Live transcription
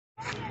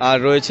আর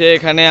রয়েছে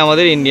এখানে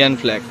আমাদের ইন্ডিয়ান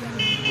ফ্ল্যাগ।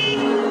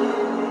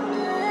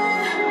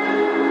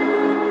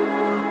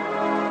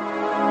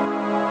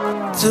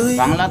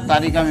 বাংলার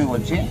তারিখ আমি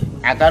বলছি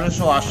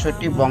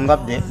 1168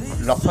 বঙ্গাব্দে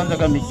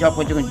লক্ষণদাকে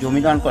মির্জাপুর যখন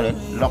জমিদান করেন,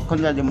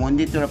 লক্ষণদা যে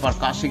মন্দির তৈরি পর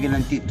কাশি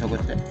গেলেন তীর্থ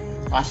করতে।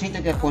 কাশি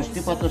থেকে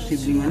কষ্টিপত্র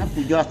শিবলিঙ্গ এনে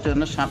পুজো আসতে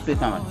জন্য সাপটি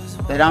কামার।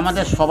 তাই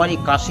আমাদের সবারই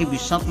কাশী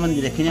বিশ্বনাথ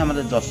মন্দির এখানে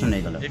আমাদের দর্শন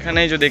হয়ে গেল। এখানে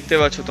যে দেখতে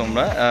পাচ্ছ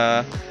তোমরা,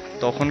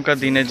 তখনকার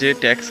দিনে যে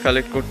ট্যাক্স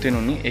কালেক্ট করতেন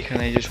উনি,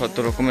 এখানে এই যে 7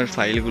 রকমের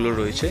ফাইলগুলো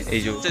রয়েছে।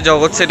 এই যে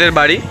জগৎ সেটের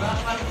বাড়ি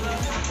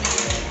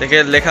দেখে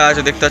লেখা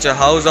আছে, দেখতে পাচ্ছ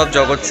হাউস অফ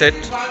জগৎ সেট।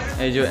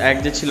 এই যে এক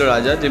যে ছিল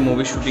রাজা, যে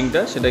মুভি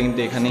শুটিংটা সেটা কিন্তু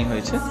এখানেই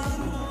হয়েছে।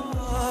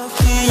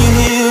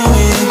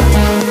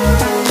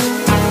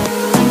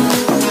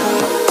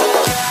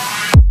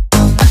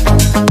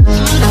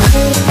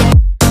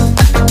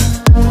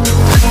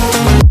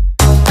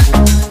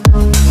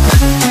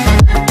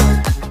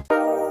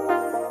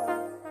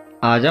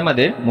 আজ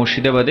আমাদের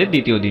মুর্শিদাবাদের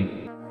দ্বিতীয় দিন,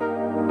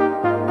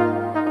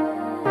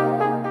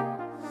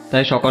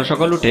 তাই সকাল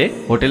সকাল উঠে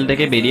হোটেল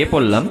থেকে বেরিয়ে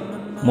পড়লাম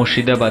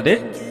মুর্শিদাবাদের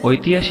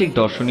ঐতিহাসিক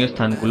দর্শনীয়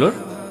স্থানগুলোর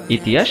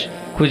ইতিহাস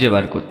খুঁজে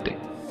বার করতে।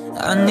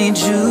 I need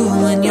you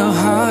and your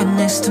heart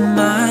next to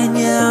mine.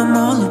 Yeah, I'm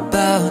all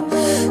about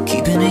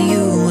keeping it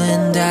you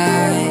and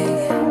I.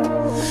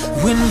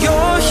 When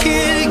you're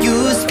here, you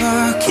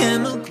spark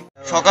chemical.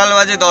 সকাল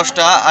বাজে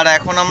 10টা আর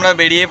এখন আমরা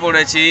বেরিয়ে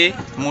পড়েছি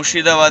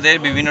মুর্শিদাবাদের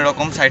বিভিন্ন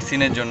রকম সাইট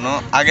সিনের জন্য।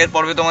 আগের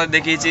পর্বে তোমাদের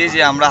দেখিয়েছি যে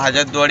আমরা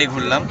হাজারদুয়ারি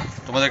ঘুরলাম,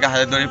 তোমাদেরকে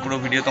হাজারদুয়ারির পুরো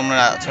ভিডিও তোমরা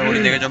আশা করি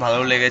দেখেছো, ভালো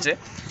লেগেছে।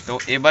 তো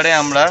এবারে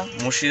আমরা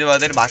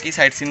মুর্শিদাবাদের বাকি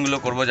সাইট সিনগুলো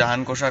করবো।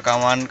 জাহানকোষা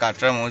কামান,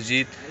 কাটরা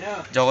মসজিদ,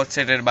 জগৎ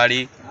সেটের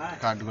বাড়ি,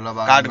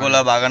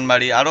 কাঠগোলা বাগান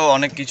বাড়ি, আরও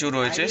অনেক কিছু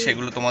রয়েছে,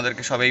 সেগুলো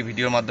তোমাদেরকে সব এই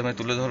ভিডিওর মাধ্যমে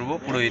তুলে ধরবো।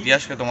 পুরো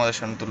ইতিহাসকে তোমাদের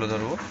সামনে তুলে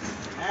ধরবো।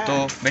 তো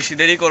বেশি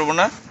দেরি করবো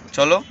না,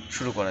 চলো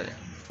শুরু করা যায়।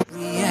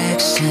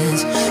 Reactions,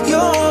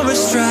 your aura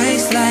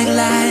strikes like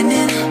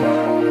lightning.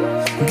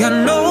 Got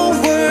no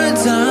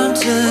words, I'm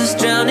just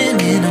drowning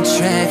in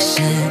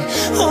attraction.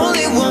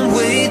 Only one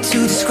way to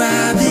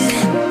describe it.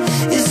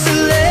 It's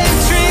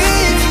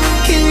electric,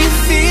 can you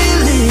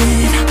feel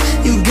it?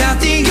 You got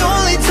the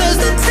only touch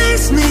that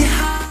takes me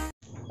high.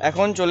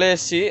 এখন চলে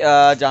এসেছি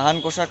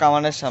জাহানকোষা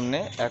কামানের সামনে।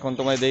 এখন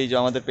তোমাদের এই যে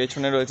আমাদের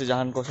পেছনে রয়েছে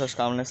জাহানকোষা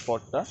কামানের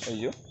স্পটটা, এই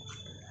যে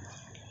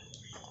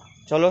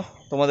চলো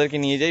তোমাদেরকে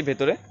নিয়ে যাই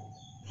ভেতরে।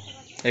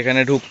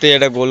 এখানে ঢুকতে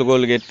একটা গোল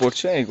গোল গেট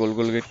পড়ছে, এই গোল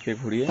গোল গেটকে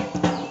ঘুরিয়ে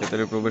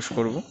ভেতরে প্রবেশ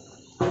করব।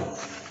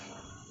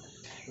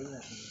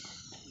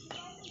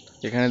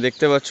 এখানে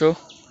দেখতে পাচ্ছ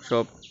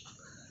সব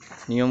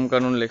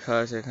নিয়মকানুন লেখা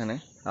আছে এখানে,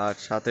 আর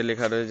সাথে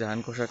লেখা রয়েছে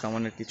জাহানকোষা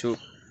কামানের কিছু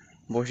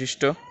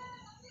বৈশিষ্ট্য,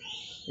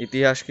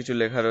 ইতিহাস কিছু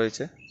লেখা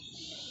রয়েছে।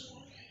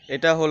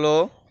 এটা হলো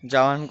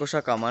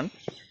জাহানকোষা কামান।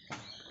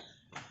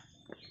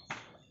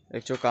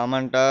 দেখছো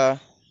কামানটা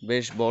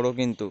বেশ বড়,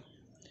 কিন্তু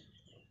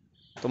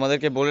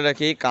তোমাদেরকে বলে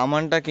রাখি এই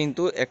কামানটা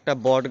কিন্তু একটা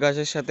বট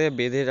গাছের সাথে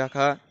বেঁধে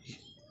রাখা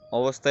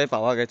অবস্থায়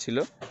পাওয়া গেছিল।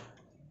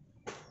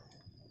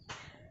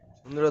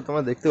 বন্ধুরা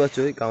তোমরা দেখতে পাচ্ছ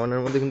এই কামানের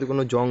মধ্যে কিন্তু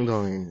কোনো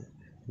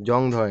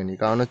জং ধরেনি,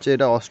 কারণ হচ্ছে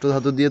এটা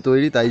অষ্টধাতু দিয়ে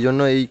তৈরি, তাই জন্য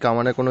এই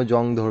কামানে কোনো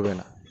জং ধরবে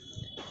না।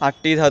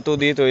 8টি ধাতু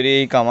দিয়ে তৈরি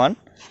এই কামান।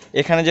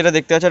 এখানে যেটা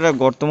দেখতে পাচ্ছ একটা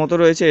গর্ত মতো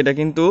রয়েছে, এটা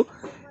কিন্তু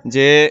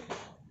যে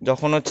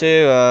যখন হচ্ছে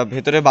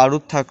ভেতরে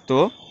বারুদ থাকতো,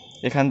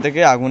 এখান থেকে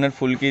আগুনের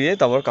ফুলকি দিয়ে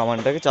তারপর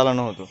কামানটাকে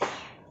চালানো হতো।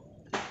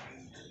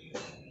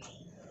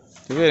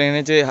 ঠিক আছে,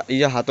 এখানে যে এই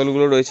যে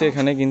হাতলগুলো রয়েছে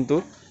এখানে কিন্তু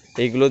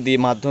এইগুলো দিয়ে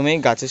মাধ্যমেই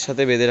গাছের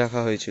সাথে বেঁধে রাখা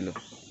হয়েছিল।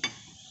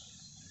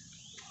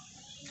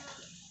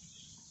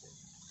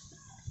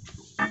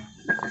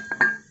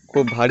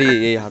 খুব ভারী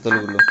এই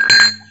হাতলগুলো।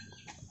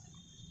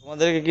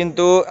 তোমাদেরকে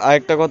কিন্তু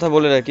আরেকটা কথা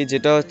বলে রাখি,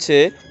 যেটা হচ্ছে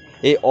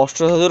এই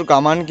অষ্টধাতুর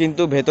কামান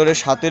কিন্তু ভেতরে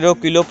 17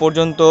 কিলো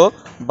পর্যন্ত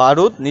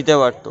বারুদ নিতে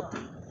পারত।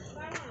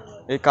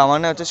 এই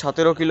কামানে হচ্ছে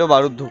 17 কিলো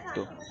বারুদ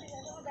ঢুকতো।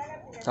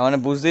 তার মানে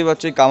বুঝতেই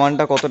পারছো এই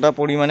কামানটা কতটা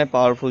পরিমাণে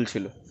পাওয়ারফুল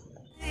ছিল।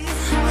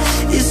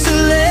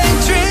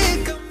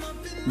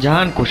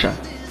 জাহানকোষা,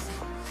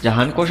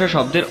 জাহানকোষা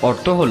শব্দের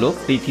অর্থ হলো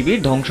পৃথিবীর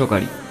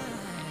ধ্বংসকারী।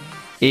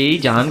 এই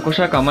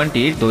জাহানকোষা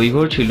কামানটির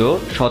দৈর্ঘ্য ছিল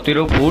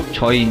 17 ফুট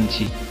 6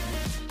 ইঞ্চি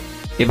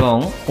এবং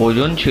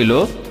ওজন ছিল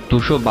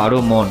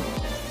 212 মণ।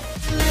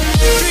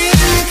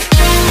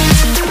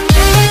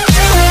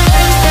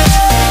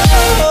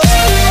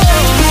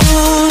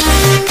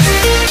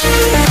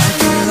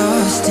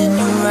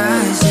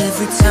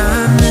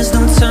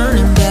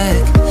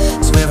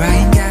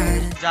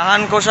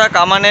 জাহানকোষা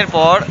কামানের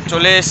পর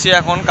চলে এসেছি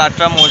এখন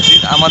কাটরা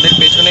মসজিদ। আমাদের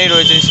পেছনেই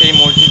রয়েছে সেই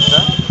মসজিদটা,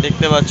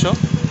 দেখতে পাচ্ছ।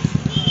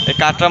 এই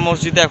কাটরা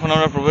মসজিদে এখন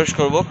আমরা প্রবেশ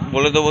করব,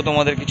 বলে দেবো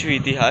তোমাদের কিছু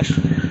ইতিহাস।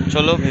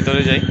 চলো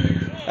ভেতরে যাই।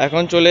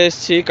 এখন চলে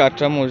এসেছি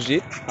কাটরা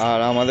মসজিদ, আর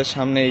আমাদের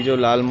সামনে এই যে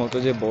লাল মতো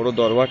যে বড়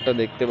দরবারটা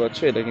দেখতে পাচ্ছ,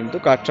 এটা কিন্তু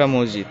কাটরা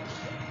মসজিদ।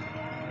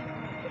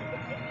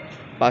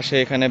 পাশে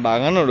এখানে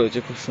বাগানও রয়েছে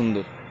খুব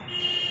সুন্দর,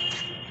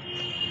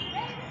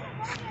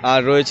 আর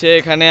রয়েছে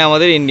এখানে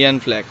আমাদের ইন্ডিয়ান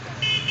ফ্ল্যাগ।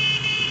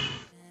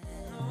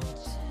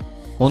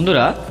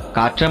 বন্ধুরা,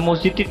 কাটরা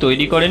মসজিদটি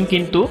তৈরি করেন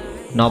কিন্তু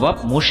নবাব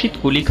মুর্শিদ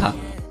কুলি খাঁ,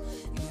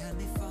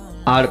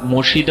 আর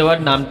মুর্শিদাবাদ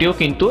নামটিও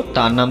কিন্তু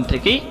তার নাম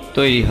থেকেই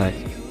তৈরি হয়।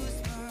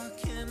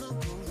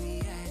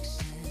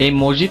 এই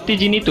মসজিদটি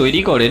যিনি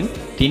তৈরি করেন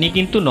তিনি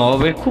কিন্তু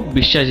নবাবের খুব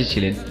বিশ্বাসী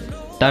ছিলেন।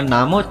 তার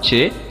নাম হচ্ছে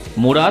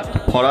মুরাদ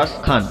ফরাজ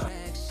খান।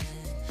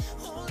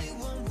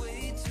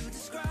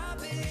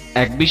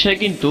 এক বিষয়ে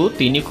কিন্তু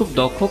তিনি খুব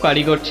দক্ষ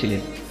কারিগর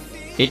ছিলেন।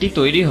 এটি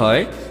তৈরি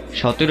হয়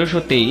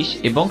 1723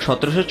 এবং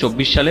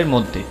 1724 সালের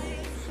মধ্যে।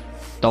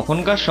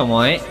 তখনকার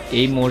সময়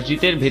এই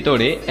মসজিদের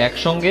ভেতরে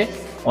একসঙ্গে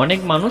অনেক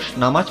মানুষ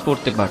নামাজ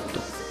পড়তে পারত।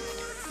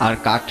 আর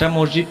কাটরা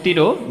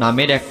মসজিদটিরও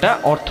নামের একটা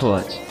অর্থ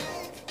আছে।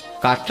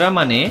 কাটরা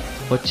মানে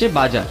হচ্ছে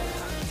বাজার।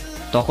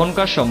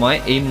 তখনকার সময়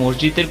এই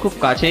মসজিদের খুব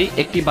কাছেই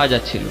একটি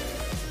বাজার ছিল,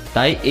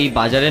 তাই এই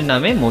বাজারের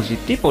নামে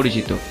মসজিদটি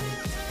পরিচিত,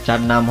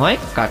 যার নাম হয়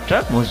কাটরা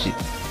মসজিদ।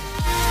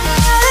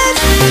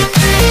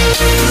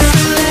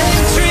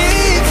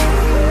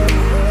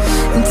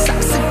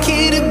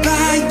 Intoxicated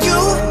by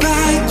you,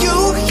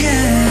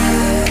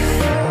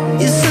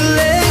 yeah. It's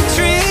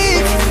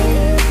electric.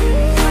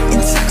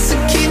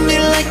 Intoxicate me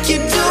like you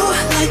do,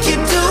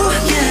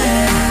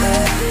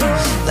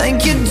 yeah. Like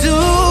you do.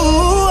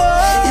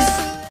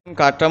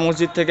 Katra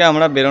মসজিদ থেকে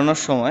আমরা বেরোনোর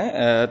সময়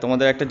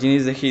তোমাদের একটা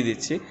জিনিস দেখিয়ে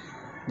দিচ্ছি,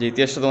 যে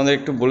ইতিহাসটা তোমাদের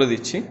একটু বলে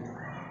দিচ্ছি।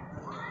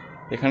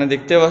 এখানে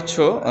দেখতে পাচ্ছ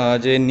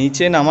যে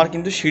নিচে নামার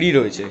কিন্তু সিঁড়ি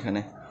রয়েছে।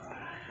 এখানে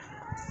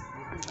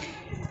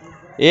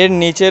এর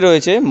নিচে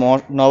রয়েছে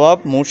নবাব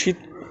মুর্শিদ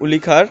উল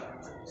খাঁর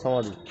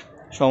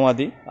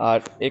সমাধি। আর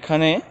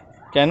এখানে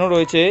কেন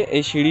রয়েছে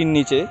এই সিঁড়ির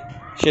নিচে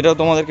সেটাও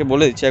তোমাদেরকে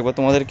বলে দিচ্ছি। একবার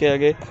তোমাদেরকে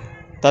আগে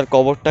তার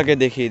কবরটাকে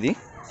দেখিয়ে দিই।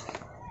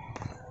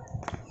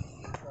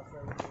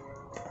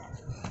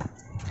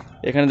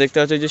 এখানে দেখতে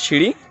পাচ্ছ যে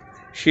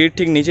সিঁড়ির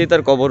ঠিক নিচেই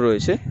তার কবর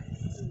রয়েছে।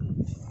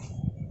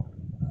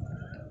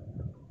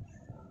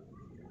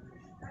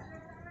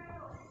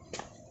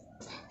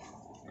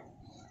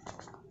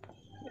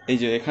 এই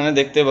যে এখানে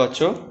দেখতে পাচ্ছ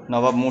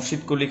নবাব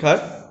মুর্শিদ কুলি খাঁর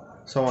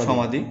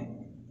সমাধি।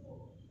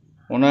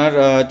 ওনার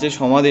যে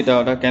সমাধিটা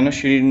ওটা কেন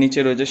সিঁড়ির নিচে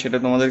রয়েছে সেটা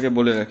তোমাদেরকে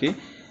বলে রাখি,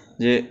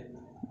 যে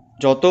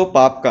যত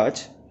পাপ কাজ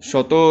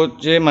শত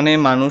যে মানে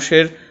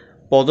মানুষের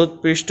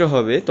পদপৃষ্ট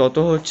হবে তত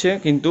হচ্ছে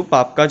কিন্তু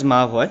পাপ কাজ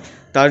মাফ হয়।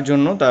 তার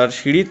জন্য তার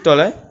সিঁড়ির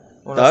তলায়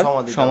তার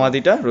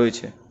সমাধিটা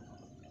রয়েছে,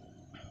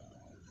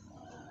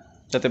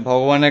 যাতে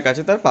ভগবানের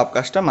কাছে তার পাপ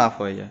কাজটা মাফ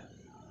হয়ে যায়।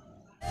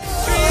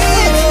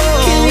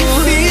 Can you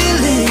feel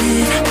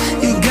it?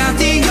 You got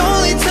the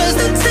only touch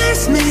that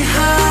takes me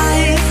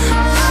high.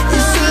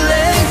 It's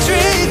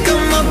electric.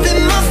 I'm up in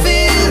my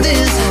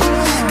feelings.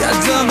 Got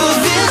double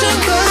vision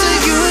 'cause of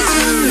you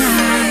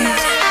tonight.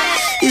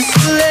 It's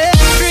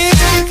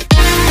electric.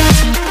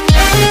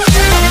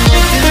 I'm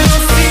up in my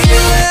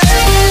feelings.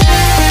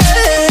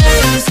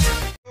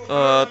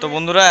 তো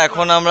বন্ধুরা,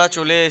 এখন আমরা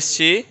চলে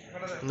এসেছি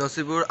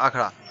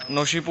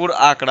নসিপুর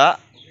আখড়া।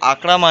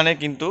 আখড়া মানে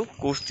কিন্তু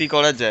কুস্তি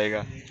করার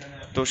জায়গা।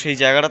 তো সেই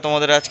জায়গাটা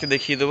তোমাদের আজকে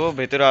দেখিয়ে দেবো।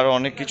 ভেতরে আরও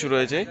অনেক কিছু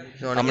রয়েছে।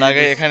 আমরা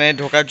আগে এখানে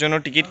ঢোকার জন্য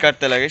টিকিট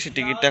কাটতে লাগে, সেই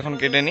টিকিটটা এখন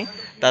কেটে নিই,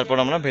 তারপর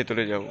আমরা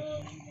ভেতরে যাব।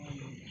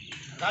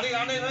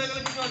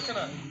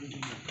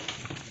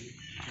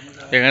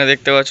 এখানে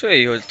দেখতে পাচ্ছ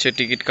এই হচ্ছে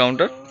টিকিট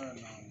কাউন্টার,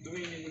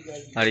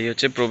 আর এই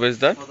হচ্ছে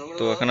প্রবেশদ্বার।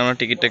 তো এখন আমরা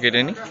টিকিটটা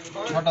কেটে নিই।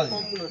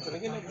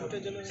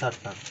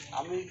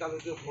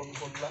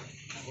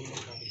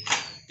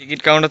 টিকিট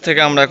কাউন্টার থেকে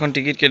আমরা এখন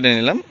টিকিট কেটে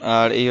নিলাম।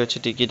 আর এই হচ্ছে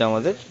টিকিট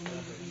আমাদের,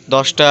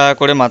 10 টাকা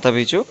করে মাথা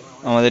পিছু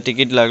আমাদের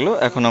টিকিট লাগলো।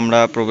 এখন আমরা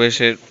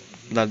প্রবেশের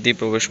দ্বার দিয়ে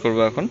প্রবেশ করব।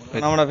 এখন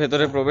আমরা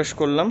ভেতরে প্রবেশ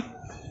করলাম।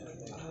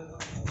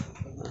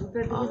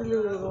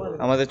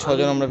 আমাদের 6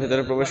 জন আমরা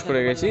ভেতরে প্রবেশ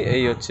করে গেছি।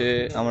 এই হচ্ছে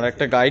আমরা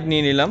একটা গাইড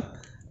নিয়ে নিলাম,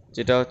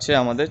 যেটা হচ্ছে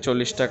আমাদের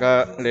 40 টাকা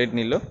রেট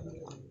নিল।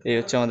 এই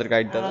হচ্ছে আমাদের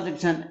গাইড দাদা।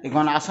 দেখছেন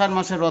এখন আষাঢ়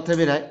মাসে রথে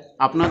বেরায়,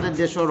 আপনাদের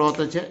দেশেও রথ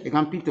আছে,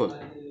 এখন পিতল,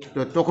 তো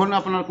তখন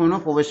আপনার কোনো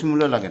প্রবেশ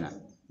মূল্য লাগে না।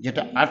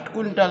 যেটা 8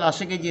 কুইন্টাল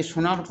 80 কেজি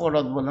সোনার পর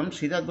রথ বললাম,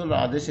 সিরাজদৌল্লা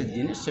আদেশের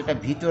জিনিস, সেটা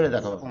ভিতরে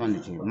দেখাবো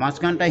প্রমাণিত।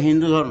 মাঝখানটা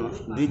হিন্দু ধর্ম,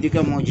 দুই দিকে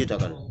মসজিদ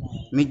আকারে।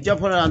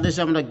 মির্জাফরের আদেশে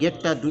আমরা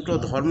গেটটা দুটো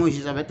ধর্ম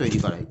হিসাবে তৈরি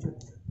করা হয়েছে।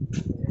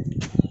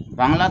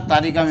 বাংলার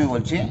তারিখ আমি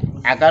বলছি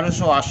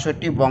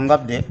 1168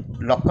 বঙ্গাব্দে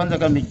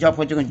লক্ষণদাকে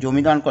মির্জাফর যখন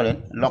জমিদান করেন,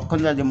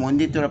 লক্ষণদা যে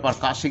মন্দির তৈরি পর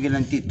কাশি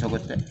গেলেন তীর্থ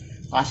করতে।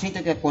 কাশি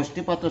থেকে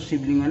কষ্টিপাত্র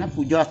শিবলিঙ্গ এনে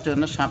পুজো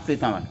অর্চনা সাঁপড়ি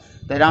তামার।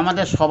 তাই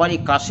আমাদের সবারই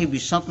কাশী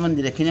বিশ্বনাথ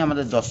মন্দির এখানে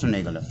আমাদের দর্শন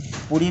হয়ে গেল।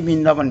 পুরী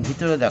বৃন্দাবন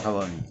ভিতরে দেখাবো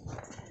আমি।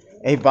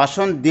 এই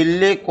বাসন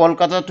দিল্লি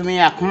কলকাতা তুমি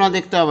এখনও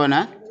দেখতে হবে না।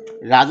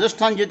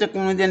 রাজস্থান যেতে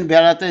কোনো দিন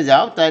বেড়াতে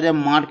যাও তাহলে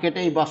মার্কেটে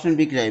এই বাসন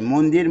বিক্রি হয়,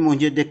 মন্দির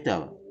মসজিদ দেখতে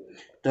হবে।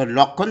 তো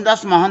লক্ষণ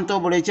দাস মাহান্ত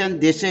বলেছেন,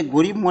 দেশে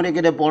গরিব মরে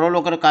গেলে বড়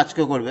লোকের কাজ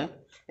কে করবে।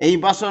 এই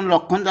বাসন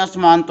লক্ষণ দাস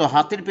মাহান্ত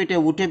হাতের পিঠে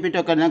উঠে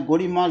পিঠে কেন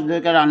গরিব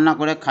মানুষদেরকে রান্না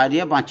করে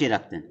খাইয়ে বাঁচিয়ে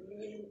রাখতেন।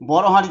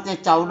 বড় হাঁড়িতে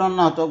চাউল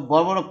রান্না হতো,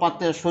 বড় বড়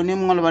পাত্রে শনি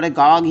মঙ্গলবারে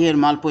গাওয়া ঘিয়ের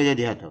মাল পয়সা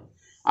দেওয়া হতো।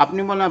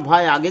 আপনি বলেন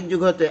ভাই আগের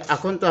যুগ হতে,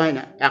 এখন তো হয়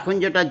না। এখন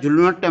যেটা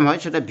জুলুমের টাইম হয়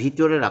সেটা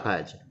ভিতরে রাখা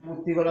আছে।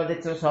 মূর্তিগুলো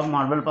দেখছে সব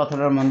মার্বেল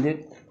পাথরের মন্দির।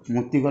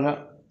 মূর্তিগুলো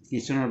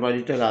কৃষ্ণের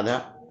বাড়িতে রাধা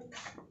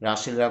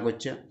রাসলীলা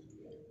করছে।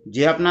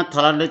 যে আপনার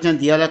থালা লেছেন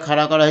দিয়ালে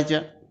খাড়া করা হয়েছে,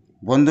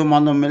 বন্ধু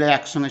বান্ধব মিলে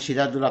একসঙ্গে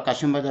সিরাজদৌল্লা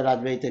কাশিমবাজার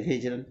রাজবাড়িতে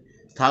খেয়েছিলেন।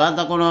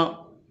 থালাটা কোনো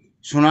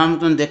সোনার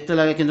মতন দেখতে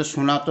লাগে, কিন্তু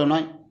সোনা তো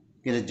নয়,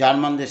 কিন্তু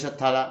জার্মান দেশের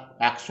থালা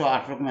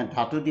 108 রকমের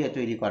ধাতু দিয়ে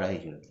তৈরি করা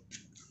হয়েছিল।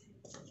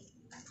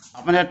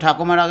 আপনার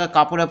ঠাকুমার আগে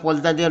কাপড়ে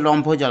পলতা দিয়ে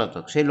লম্ফ জ্বালাতো,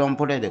 সেই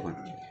লম্ফটাই দেখুন।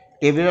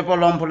 টেবিলের পর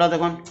লম্ফটা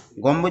দেখুন,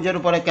 গম্বুজের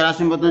উপরে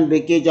কেরাসিন বোতল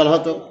বেঁকিয়ে জ্বালা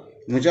হতো।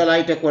 মুচা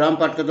লাইটে কোরাম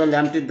পাট করতো,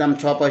 ল্যাম্পটির দাম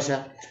 6 পয়সা।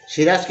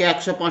 সিরাজকে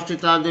 105টি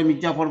তালা দিয়ে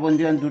মির্জাফর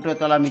বন্দি হন, 2টো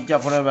তালা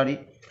মির্জাফরের বাড়ি।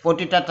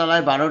 প্রতিটা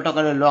তলায় 12টা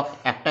করে লক,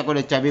 একটা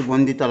করে চাবি,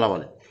 বন্দি তলা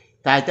বলে।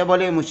 তাইতে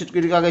বলে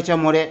মুর্শিদকুড়িকা গেছে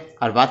মরে,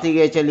 আর বাতি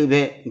গিয়েছে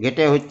লিভে,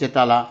 গেটে হচ্ছে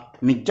তালা।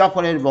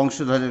 মির্জাফরের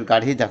বংশধরের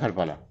গাড়ি দেখার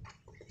পালা।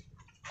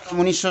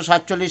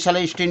 1947 সালে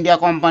ইস্ট ইন্ডিয়া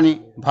কোম্পানি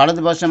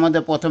ভারতবর্ষের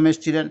মধ্যে প্রথম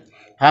এসেছিলেন।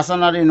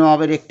 হাসান আলী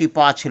নওয়াবের একটি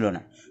পা ছিল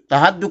না।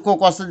 তাহার দুঃখ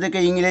কষ্ট দেখে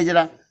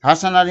ইংরেজরা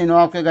হাসান আলী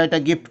নওয়াবকে গাড়িটা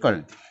গিফট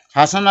করেন।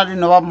 হাসান আলী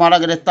নওয়াব মারা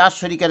গেলে তার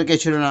শরিকের কে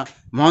ছিল না,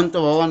 মহন্ত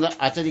ভগবান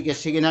আচার্যকে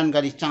সেকেন্ড হ্যান্ড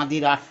গাড়ি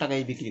চাঁদির 8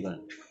 টাকায় বিক্রি করেন।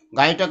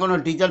 গাড়িটা কোনো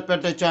ডিজেল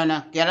পেট্রোল চয় না,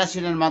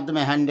 কেরাসিনের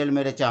মাধ্যমে হ্যান্ডেল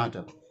মেরে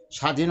চাহাতো।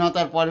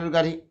 স্বাধীনতার পরের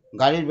গাড়ি,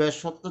 গাড়ির বয়স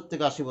 70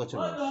 থেকে 80 বছর।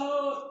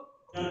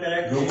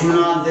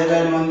 রঘুনাথ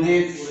দেবের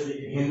মন্দির,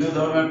 হিন্দু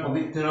ধর্মের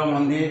পবিত্র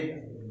মন্দির।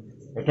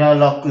 এটা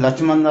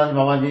লক্ষ্মণ দাস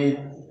বাবাজির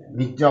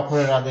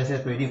মির্জাফরের আদেশে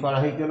তৈরি করা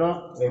হয়েছিল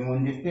এই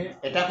মন্দিরটি।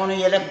 এটা কোনো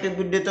ইলেকট্রিক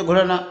বিদ্যুতে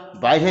ঘোরে না,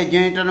 বাইরে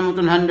জেনারেটরের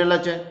মতন হ্যান্ডেল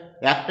আছে।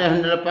 একটা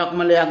হ্যান্ডেলে পাক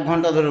মারলে 1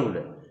 ঘন্টা ধরে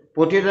উঠে।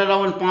 প্রতিটা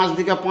রাউন্ড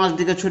 5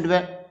 দিকে ছুটবে,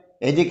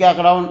 এদিকে 1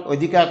 রাউন্ড,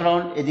 ওইদিকে 1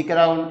 রাউন্ড, এদিকে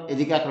রাউন্ড,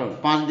 এদিকে 1 রাউন্ড,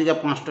 5 দিকে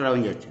 5টা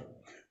রাউন্ড যাচ্ছে।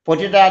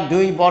 প্রতিটা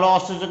 2 বড়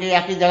অস্ত্রচকে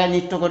একই জায়গায়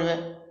নৃত্য করবে।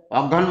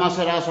 অঘ্রাণ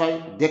মাসে রাস হয়,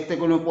 দেখতে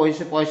কোনো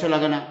পয়সা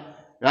লাগে না।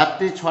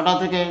 রাত্রি 6টা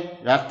থেকে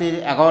রাত্রি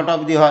 11টা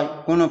অবধি হয়,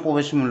 কোনো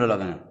প্রবেশ মূল্য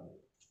লাগে না।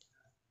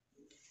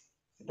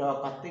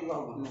 কার্তিক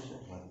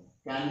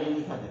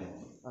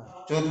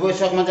চৌদ্দ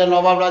বৈশাখ মাসে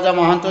নবাব রাজা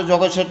মহান্ত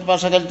জগৎ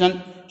পাশা গেছেন।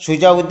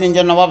 সুজাউদ্দিন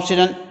যে নবাব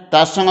ছিলেন,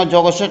 তার সঙ্গে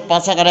জগৎ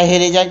পাশাকারা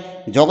হেরে যায়।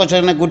 জগৎ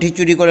গুঠি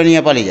চুরি করে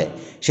নিয়ে পালিয়ে যায়।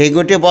 সেই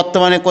গুটি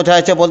বর্তমানে কোথায়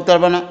আছে বলতে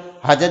পারবে না।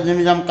 হাজার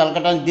মিউজিয়াম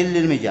ক্যালকাটা,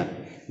 দিল্লির মিউজিয়াম।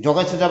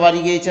 জগৎ বাড়ি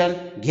গিয়েছেন,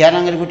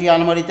 ঘিয়ারাঙের গুটি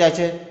আলমারিতে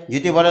আছে।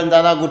 যদি বলেন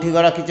দাদা গুটি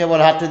গড়া কিছে,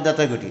 বলে হাতির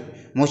দাঁতের গুটি।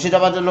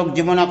 মুর্শিদাবাদের লোক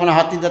জীবনে এখনো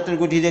হাতির দাঁতের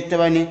গুটি দেখতে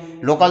পায়নি।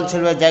 লোকাল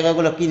ছেলের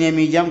জায়গাগুলো কিনে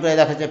মিউজিয়াম করে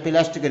দেখাচ্ছে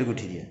প্লাস্টিকের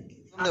গুটি দিয়ে।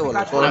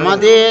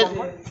 আমাদের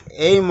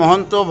এই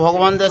মহন্ত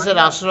ভগবান দাসের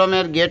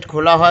আশ্রমের গেট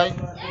খোলা হয়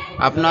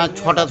আপনার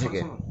 6টা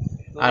থেকে,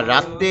 আর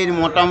রাত্রির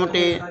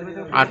মোটামুটি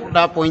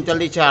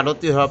 8:45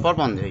 আরতি হওয়ার পর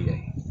বন্ধ হয়ে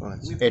যায়।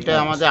 এটা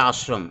আমাদের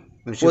আশ্রম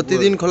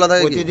প্রতিদিন খোলা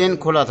থাকে? প্রতিদিন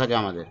খোলা থাকে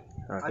আমাদের।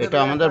 এটা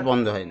আমাদের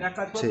বন্ধ হয় না।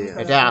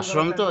 এটা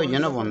আশ্রম তো ওই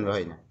জন্য বন্ধ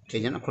হয় না,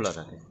 সেই জন্য খোলা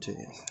থাকে।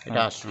 এটা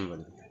আশ্রম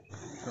বলে।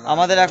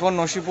 আমাদের এখন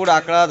নসিপুর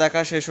আকড়া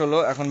দেখা শেষ হলো,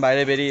 এখন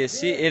বাইরে বেরিয়ে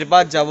এসেছি।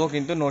 এরপর যাব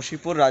কিন্তু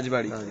নসিপুর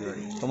রাজবাড়ি।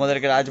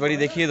 তোমাদেরকে রাজবাড়ি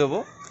দেখিয়ে দেবো।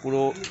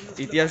 পুরো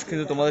ইতিহাস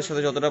কিন্তু তোমাদের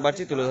সাথে যতটা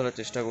পারছি তুলে ধরার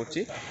চেষ্টা করছি।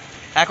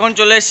 এখন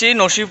চলে এসেছি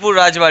নসিপুর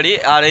রাজবাড়ি,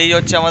 আর এই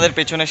হচ্ছে আমাদের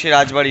পেছনে সেই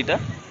রাজবাড়িটা।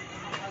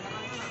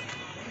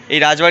 এই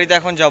রাজবাড়িতে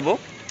এখন যাব।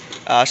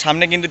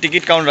 সামনে কিন্তু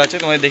টিকিট কাউন্টার আছে,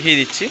 তোমাদের দেখিয়ে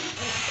দিচ্ছি।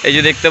 এই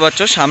যে দেখতে পাচ্ছ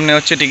সামনে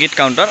হচ্ছে টিকিট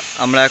কাউন্টার।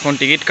 আমরা এখন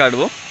টিকিট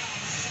কাটবো।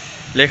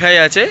 লেখাই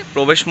আছে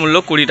প্রবেশ মূল্য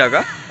 20 টাকা,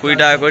 20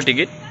 টাকা করে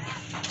টিকিট।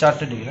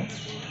 4টে টিকিট।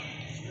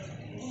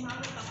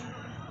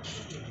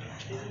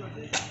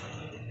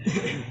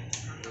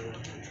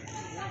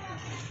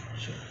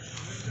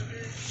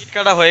 টিকিট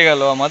কাটা হয়ে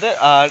গেল আমাদের,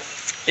 আর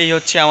এই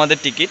হচ্ছে আমাদের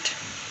টিকিট।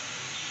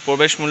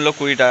 প্রবেশ মূল্য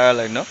 20 টাকা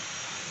লাগলো।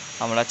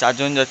 আমরা 4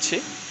 জন যাচ্ছি।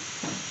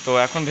 তো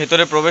এখন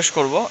ভেতরে প্রবেশ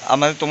করব।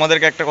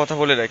 তোমাদেরকে একটা কথা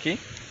বলে রাখি,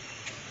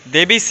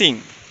 দেবী সিং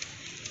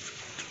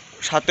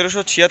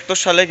 1776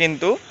 সালে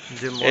কিন্তু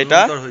এটা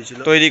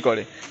তৈরি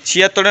করে।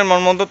 76-এর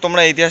মর্মন্ত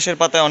তোমরা ইতিহাসের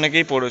পাতায়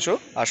অনেকেই পড়েছো।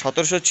 আর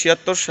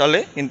 1776 সালে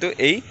কিন্তু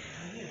এই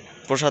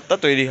প্রসাদটা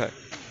তৈরি হয়।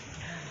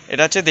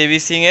 এটা হচ্ছে দেবী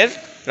সিংয়ের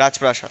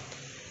রাজপ্রাসাদ।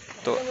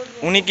 তো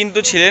উনি কিন্তু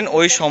ছিলেন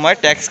ওই সময়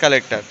ট্যাক্স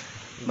কালেক্টর,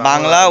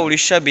 বাংলা,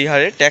 উড়িষ্যা,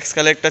 বিহারের ট্যাক্স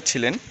কালেক্টর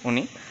ছিলেন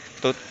উনি।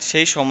 তো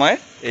সেই সময়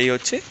এই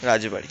হচ্ছে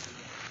রাজবাড়ি।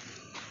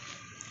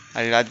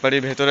 আর এই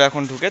রাজবাড়ির ভেতরে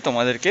এখন ঢুকে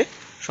তোমাদেরকে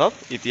সব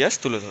ইতিহাস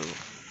তুলে ধরবো।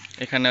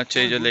 এখানে হচ্ছে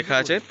এই যে লেখা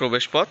আছে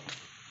প্রবেশ পথ,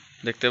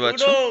 দেখতে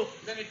পাচ্ছ।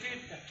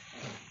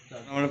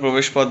 আমরা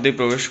প্রবেশ পথ দিয়ে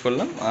প্রবেশ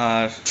করলাম।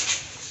 আর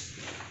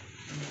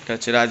এটা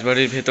হচ্ছে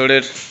রাজবাড়ির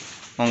ভেতরের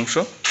অংশ।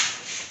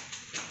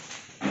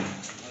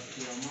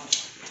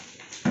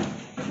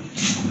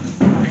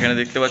 এখানে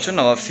দেখতে পাচ্ছ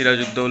নবাব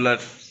সিরাজউদ্দৌলার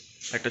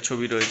একটা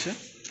ছবি রয়েছে।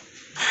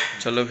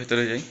 চলো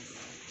ভেতরে যাই।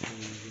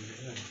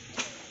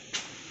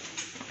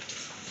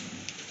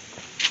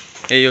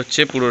 এই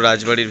হচ্ছে পুরো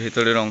রাজবাড়ির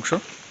ভেতরের অংশ।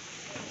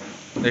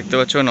 দেখতে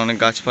পাচ্ছ অনেক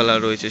গাছপালা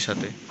রয়েছে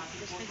সাথে।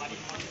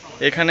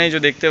 এখানেই যে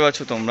দেখতে পাচ্ছ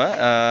তোমরা,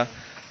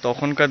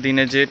 তখনকার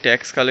দিনে যে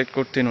ট্যাক্স কালেক্ট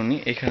করতেন উনি,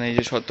 এখানে এই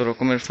যে 7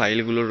 রকমের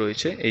ফাইলগুলো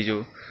রয়েছে। এই যে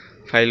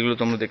ফাইলগুলো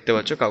তোমরা দেখতে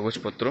পাচ্ছ,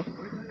 কাগজপত্র,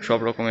 সব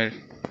রকমের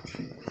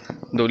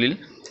দলিল।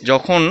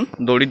 যখন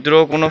দরিদ্র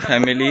কোনো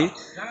ফ্যামিলি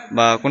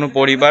বা কোনো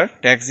পরিবার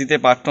ট্যাক্স দিতে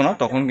পারতো না,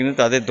 তখন কিন্তু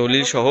তাদের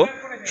দলিল সহ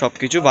সব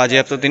কিছু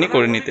বাজেয়াপ্ত তিনি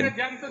করে নিতেন।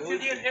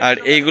 আর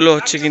এইগুলো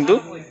হচ্ছে কিন্তু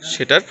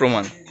সেটার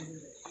প্রমাণ।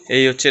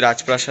 এই হচ্ছে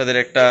রাজপ্রাসাদের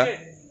একটা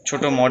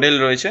ছোট মডেল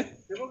রয়েছে,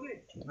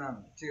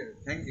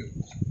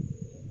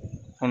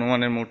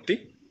 হনুমানের মূর্তি।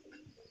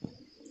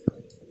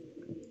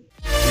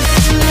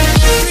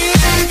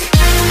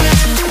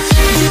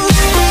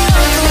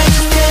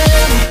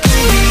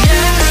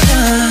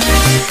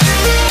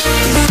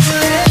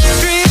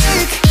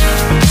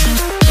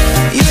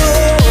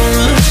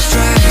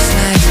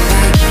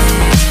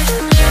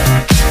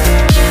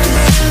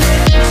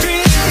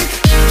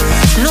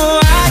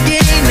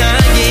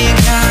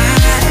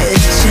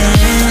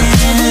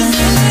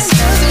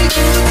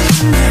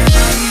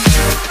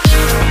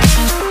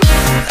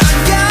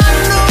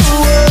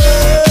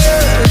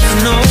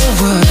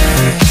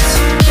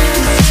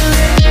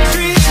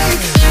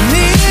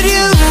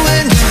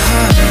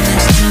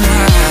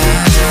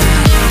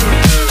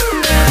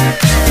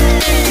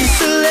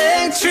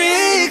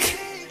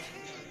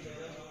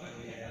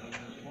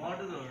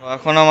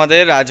 এখন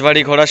আমাদের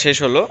রাজবাড়ি ঘোরা শেষ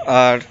হলো,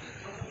 আর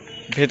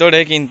ভেতরে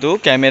কিন্তু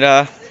ক্যামেরা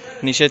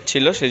নিষেধ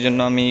ছিল, সেই জন্য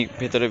আমি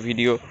ভেতরে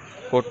ভিডিও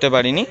করতে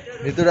পারিনি।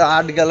 ভিতরে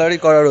আর্ট গ্যালারি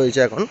করা রয়েছে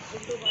এখন,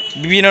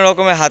 বিভিন্ন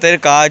রকমের হাতের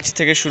কাজ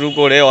থেকে শুরু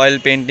করে অয়েল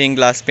পেন্টিং,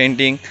 গ্লাস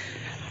পেন্টিং,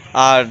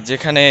 আর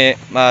যেখানে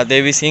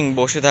দেবী সিং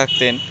বসে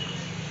থাকতেন,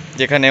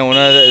 যেখানে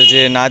ওনার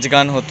যে নাচ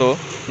গান হতো,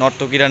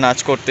 নর্তকীরা নাচ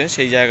করতেন,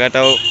 সেই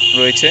জায়গাটাও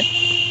রয়েছে।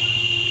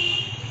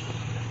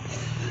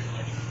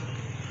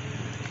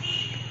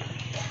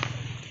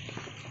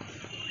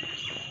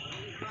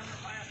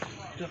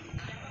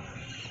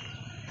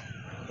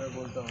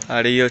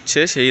 আর এই হচ্ছে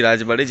সেই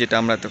রাজবাড়ি যেটা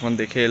আমরা তখন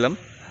দেখে এলাম।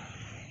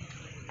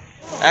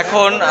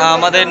 এখন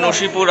আমাদের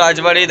নসিপুর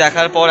রাজবাড়ি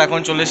দেখার পর এখন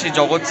চলে এসেছি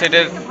জগৎ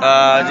সেটের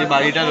যে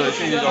বাড়িটা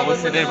রয়েছে, যে জগৎ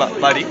সেটের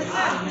বাড়ি।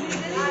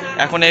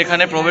 এখন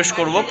এখানে প্রবেশ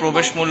করব,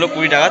 প্রবেশ মূল্য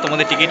 20 টাকা।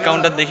 তোমাদের টিকিট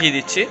কাউন্টার দেখিয়ে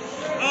দিচ্ছি।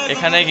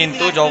 এখানে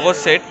কিন্তু জগৎ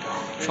সেট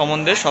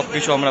সম্বন্ধে সব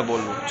কিছু আমরা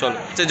বলবো। চলো,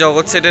 হচ্ছে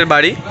জগৎ সেটের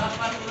বাড়ি,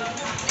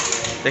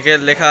 দেখে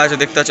লেখা আছে,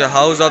 দেখতে পাচ্ছ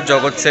হাউস অফ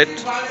জগৎ সেট।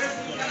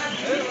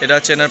 এটা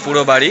হচ্ছে এনার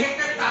পুরো বাড়ি।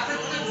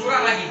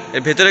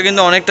 এর ভেতরে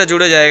কিন্তু অনেকটা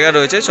জুড়ে জায়গা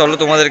রয়েছে, চলো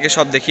তোমাদেরকে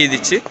সব দেখিয়ে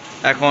দিচ্ছি।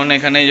 এখন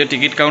এখানে এই যে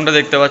টিকিট কাউন্টার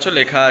দেখতে পাচ্ছ,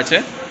 লেখা আছে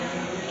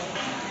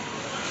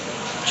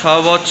 6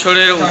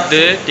 বছরের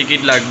ঊর্ধ্বে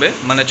টিকিট লাগবে,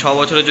 মানে 6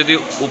 বছরের যদি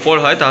উপর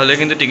হয় তাহলে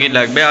কিন্তু টিকিট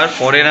লাগবে। আর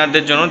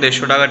ফরেনারদের জন্য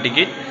 150 টাকা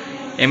টিকিট,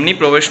 এমনি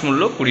প্রবেশ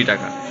মূল্য 20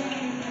 টাকা।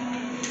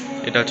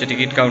 এটা হচ্ছে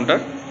টিকিট কাউন্টার।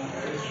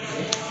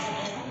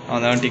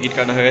 আমাদের এখন টিকিট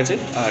কাটা হয়ে গেছে,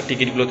 আর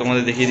টিকিটগুলো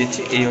তোমাদের দেখিয়ে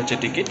দিচ্ছি। এই হচ্ছে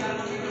টিকিট,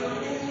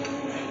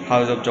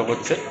 হাউস অফ জগৎ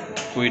সেট,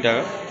 20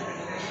 টাকা।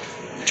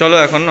 চলো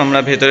এখন আমরা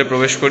ভেতরে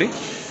প্রবেশ করি।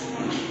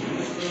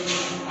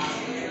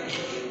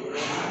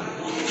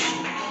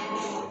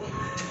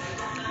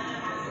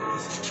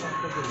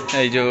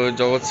 এই যে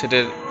জগৎ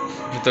সেটের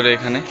ভিতরে,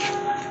 এখানে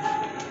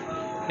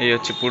এই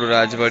হচ্ছে পুরো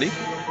রাজবাড়ি।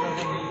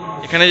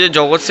 এখানে যে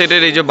জগৎ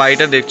সেটের এই যে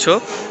বাড়িটা দেখছো,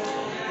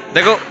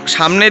 দেখো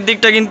সামনের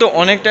দিকটা কিন্তু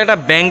অনেকটা একটা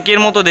ব্যাংকের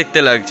মতো দেখতে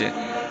লাগছে।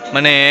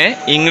 মানে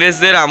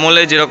ইংরেজদের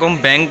আমলে যেরকম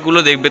ব্যাংকগুলো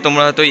দেখবে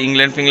তোমরা, হয়তো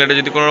ইংল্যান্ড ফিংল্যান্ডে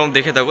যদি কোনো রকম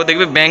দেখে থাকো,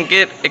 দেখবে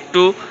ব্যাংকের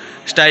একটু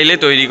স্টাইলে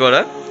তৈরি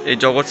করা এই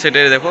জগৎ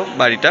সেটের দেখো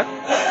বাড়িটা।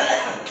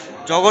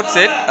 জগৎ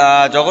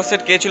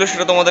সেট কে ছিল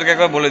সেটা তোমাদেরকে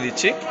একবার বলে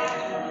দিচ্ছি।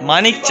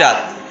 মানিক চাঁদ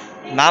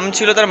নাম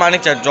ছিল তার,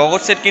 মানিক চাঁদ।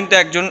 জগৎ সেট কিন্তু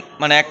একজন,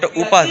 মানে একটা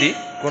উপাধি,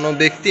 কোনো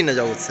ব্যক্তি না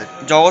জগৎ সেট।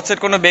 জগৎ সেট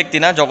কোনো ব্যক্তি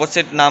না, জগৎ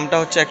সেট নামটা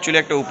হচ্ছে অ্যাকচুয়ালি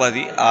একটা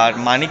উপাধি, আর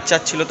মানিক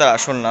চাঁদ ছিল তার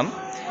আসল নাম।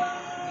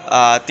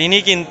 তিনি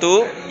কিন্তু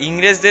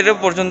ইংরেজদেরও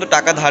পর্যন্ত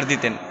টাকা ধার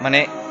দিতেন, মানে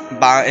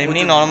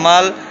এমনি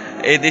নর্মাল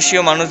এই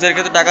দেশীয়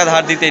মানুষদেরকে তো টাকা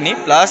ধার দিতেনি,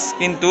 প্লাস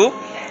কিন্তু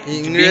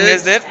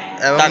ইংরেজদের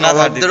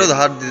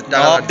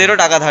নবাবদেরও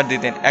টাকা ধার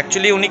দিতেন।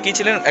 অ্যাকচুয়ালি উনি কী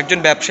ছিলেন, একজন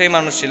ব্যবসায়ী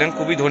মানুষ ছিলেন,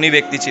 খুবই ধনী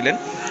ব্যক্তি ছিলেন,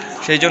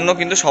 সেই জন্য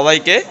কিন্তু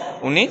সবাইকে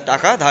উনি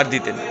টাকা ধার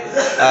দিতেন।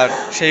 আর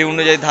সেই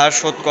অনুযায়ী ধার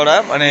শোধ করা,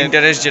 মানে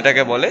ইন্টারেস্ট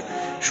যেটাকে বলে,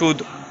 সুদ,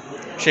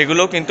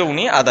 সেগুলোও কিন্তু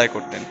উনি আদায়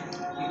করতেন।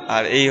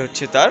 আর এই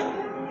হচ্ছে তার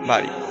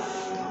বাড়ি।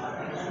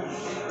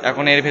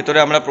 এখন এর ভেতরে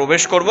আমরা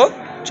প্রবেশ করব,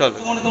 চলো।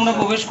 তোমরা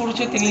প্রবেশ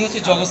করেছো, তিনি হচ্ছে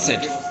জগৎ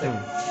সেট,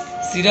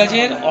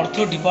 সিরাজের অর্থ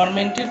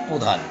ডিপার্টমেন্টের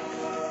প্রধান,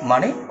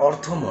 মানে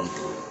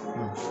অর্থমন্ত্রী।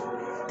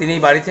 তিনি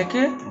এই বাড়ি থেকে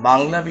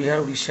বাংলা, বিহার,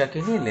 উড়িষ্যাকে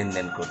নিয়ে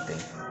লেনদেন করতেন।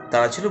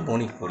 তারা ছিল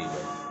বণিক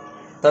পরিবার।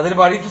 তাদের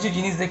বাড়ির কিছু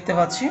জিনিস দেখতে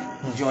পাচ্ছি,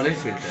 জলের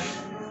ফিল্টার,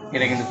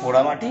 এটা কিন্তু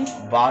পোড়ামাটি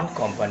বান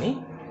কোম্পানি,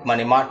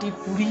 মানে মাটি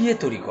পুড়িয়ে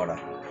তৈরি করা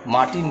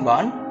মার্টিন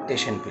বান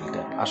স্টেশন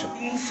ফিল্টার। আসলে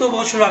 300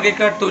 বছর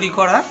আগেকার তৈরি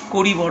করা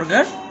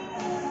কড়িবর্গার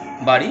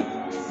বাড়ি,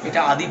 এটা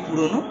আদি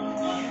পুরনো।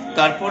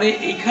 তারপরে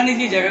এইখানে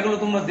যে জায়গাগুলো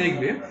তোমরা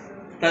দেখবে,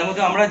 তার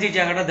মধ্যে আমরা যে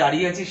জায়গাটা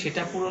দাঁড়িয়ে আছি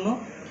সেটা পুরনো,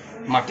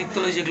 মাটির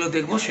তলায় যেগুলো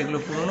দেখবো সেগুলো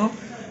পুরনো,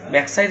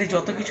 ব্যাক সাইডে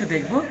যত কিছু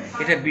দেখবো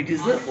এটা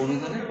ব্রিটিশদের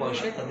অনুদানের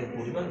পয়সায় তাদের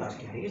পরিবার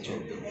লাস্টের দিকে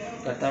চলতো।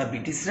 তারা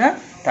ব্রিটিশরা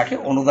তাকে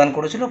অনুদান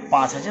করেছিল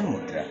 5000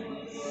 মুদ্রা,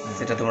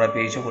 সেটা তোমরা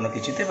পেয়েছো কোনো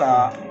কিছুতে বা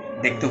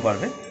দেখতেও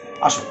পারবে।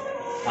 আসো,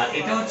 আর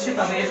এটা হচ্ছে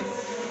তাদের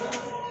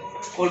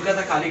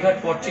কলকাতা কালীঘাট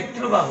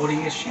পটচিত্র বা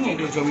হরিণের সিং,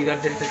 এগুলো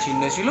জমিদারদের একটা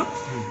চিহ্ন ছিল,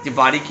 যে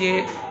বাড়িকে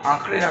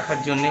আঁকড়ে রাখার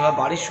জন্যে বা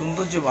বাড়ির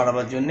সৌন্দর্য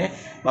বাড়াবার জন্যে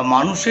বা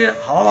মানুষের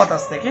হাওয়া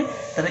বাতাস থেকে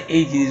তারা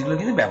এই জিনিসগুলো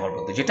কিন্তু ব্যবহার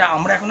করতো, যেটা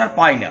আমরা এখন আর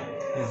পাই না।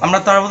 আমরা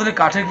তার বদলে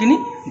কাঠের কিনি,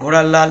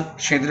 ঘোড়ার লাল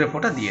সিঁদুরের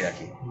ফোঁটা দিয়ে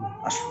রাখি।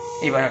 আসো,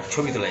 এবার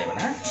ছবি তোলা যাবে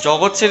না। হ্যাঁ,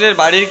 জগৎ সেটের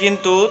বাড়ির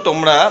কিন্তু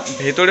তোমরা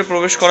ভেতরে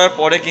প্রবেশ করার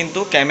পরে কিন্তু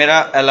ক্যামেরা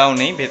অ্যালাউ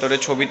নেই, ভেতরে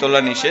ছবি তোলা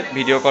নিষেধ,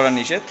 ভিডিও করা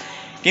নিষেধ।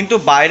 কিন্তু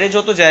বাইরে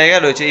যত জায়গা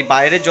রয়েছে, এই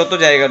বাইরের যত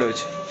জায়গা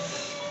রয়েছে,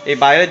 এই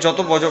বাইরের যত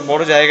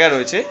বড় জায়গা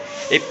রয়েছে,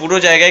 এই পুরো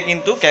জায়গায়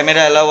কিন্তু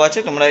ক্যামেরা অ্যালাউ আছে।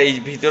 তোমরা এই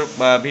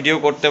ভিডিও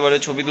করতে পারবে,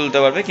 ছবি তুলতে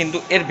পারবে। কিন্তু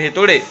এর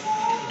ভেতরে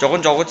যখন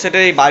জগৎ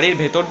সেটের এই বাড়ির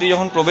ভেতর দিয়ে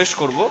যখন প্রবেশ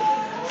করব,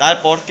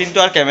 তারপর কিন্তু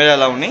আর ক্যামেরা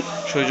অ্যালাউ নেই।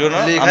 সেই জন্য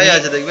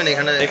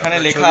এখানে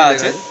লেখা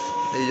আছে,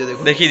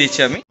 দেখিয়ে দিচ্ছি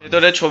আমি।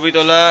 ভেতরে ছবি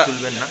তোলা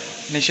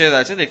নিষেধ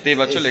আছে, দেখতেই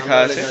পাচ্ছ লেখা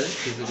আছে।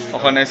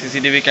 ওখানে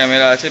সিসিটিভি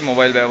ক্যামেরা আছে,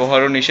 মোবাইল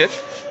ব্যবহারও নিষেধ।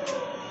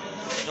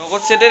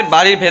 জগৎ সেটের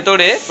বাড়ির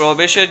ভেতরে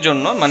প্রবেশের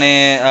জন্য মানে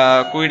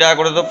 20 টাকা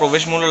করে তো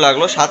প্রবেশ মূল্য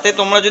লাগলো, সাথে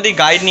তোমরা যদি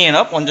গাইড নিয়ে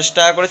নাও 50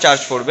 টাকা করে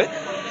চার্জ পড়বে।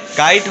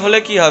 গাইড হলে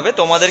কি হবে,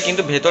 তোমাদের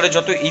কিন্তু ভেতরে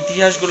যত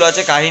ইতিহাসগুলো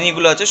আছে,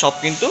 কাহিনীগুলো আছে, সব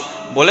কিন্তু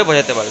বলে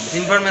বোঝাতে পারবে,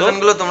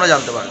 ইনফরমেশনগুলো তোমরা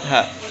জানতে পারবে।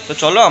 হ্যাঁ, তো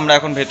চলো আমরা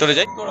এখন ভেতরে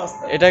যাই।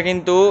 এটা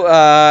কিন্তু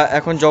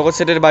এখন জগৎ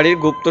শেঠের বাড়ির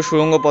গুপ্ত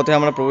সুড়ঙ্গ পথে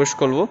আমরা প্রবেশ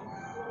করব।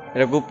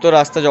 এটা গুপ্ত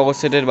রাস্তা জগৎ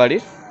শেঠের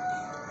বাড়ির।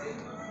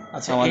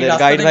 আচ্ছা, আমাদের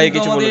গাইড ভাই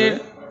কিছু বলবে।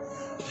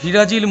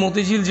 হীরাঝিল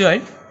মতিঝিল জয়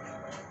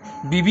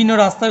বিভিন্ন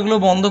রাস্তাগুলো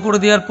বন্ধ করে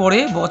দেওয়ার পরে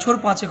বছর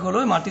 5 হলো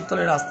মাটির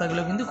তলের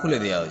রাস্তাগুলো কিন্তু খুলে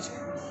দেওয়া হয়েছে।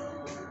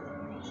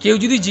 কেউ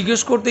যদি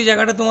জিজ্ঞেস করতে এই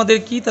জায়গাটা তোমাদের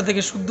কি, তা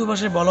থেকে শুদ্ধ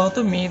ভাষায় বলা হতো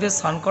মেয়েদের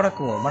স্নান করা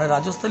কুয়ো, মানে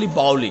রাজস্থালী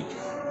বাউলি।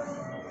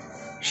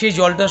 সেই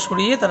জলটা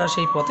সরিয়ে তারা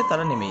সেই পথে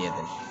তারা নেমে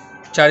যেতেন।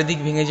 চারিদিক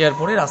ভেঙে যাওয়ার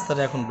পরে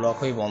রাস্তাটা এখন ব্লক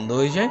হয়ে বন্ধ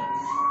হয়ে যায়।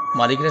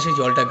 মালিকরা সেই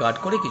জলটা গার্ড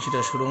করে কিছুটা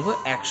সুড়ঙ্গ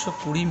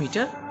 120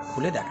 মিটার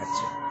খুলে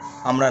দেখাচ্ছে।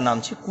 আমরা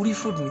নামছি 20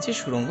 ফুট নিচে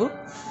সুড়ঙ্গ,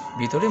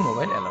 ভিতরে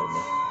মোবাইল অ্যালাউড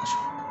নেই।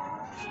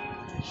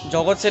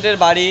 জগৎ শেঠের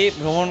বাড়ি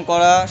ভ্রমণ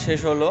করা শেষ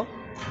হলো।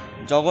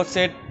 জগৎ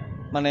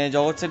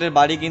শেঠের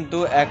বাড়ি কিন্তু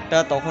একটা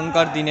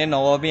তখনকার দিনে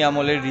নবাবী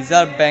আমলের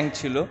রিজার্ভ ব্যাংক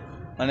ছিল,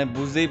 মানে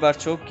বুঝতেই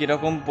পারছো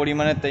কীরকম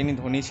পরিমাণে তিনি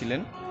ধনী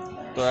ছিলেন।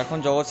 তো এখন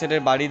জগৎ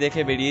শেঠের বাড়ি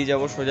দেখে বেরিয়ে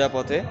যাব সোজা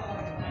পথে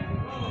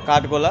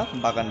কাঠগোলা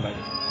বাগান বাড়ি।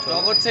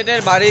 জগৎ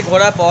শেঠের বাড়ি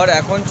ঘোরার পর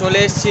এখন চলে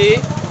এসেছি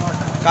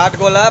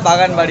কাঠগোলা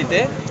বাগান বাড়িতে।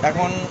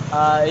 এখন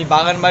এই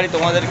বাগান বাড়ি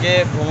তোমাদেরকে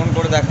ভ্রমণ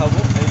করে দেখাবো।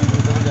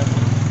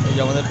 এই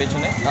যে আমাদের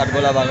পেছনে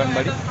কাঠগোলা বাগান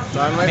বাড়ি,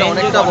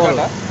 অনেকটা বড়।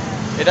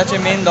 এটা হচ্ছে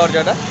মেন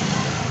দরজাটা।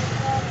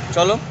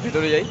 চলো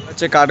ভিতরে যাই।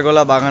 হচ্ছে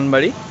কাঠগোলা বাগান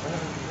বাড়ি,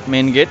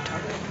 মেন গেট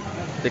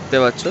দেখতে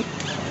পাচ্ছ।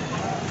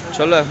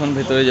 চলো এখন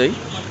ভেতরে যাই।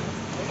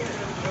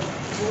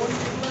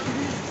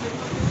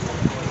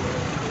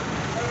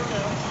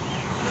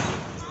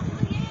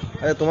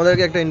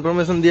 তোমাদেরকে একটা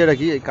ইনফরমেশন দিয়ে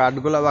রাখি, এই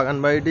কাঠগোলা বাগান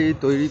বাড়িটি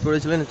তৈরি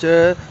করেছিলেন হচ্ছে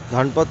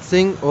ধনপত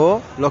সিং ও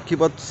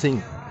লক্ষ্মীপত সিং।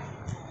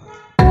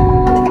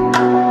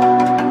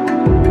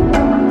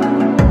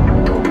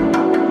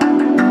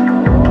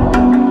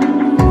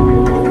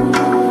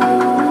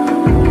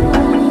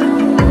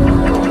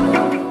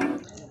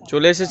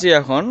 চলে এসেছি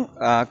এখন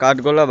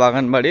কাঠগোলা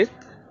বাগান বাড়ির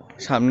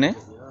সামনে।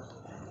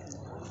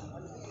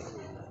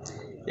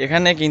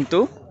 এখানে কিন্তু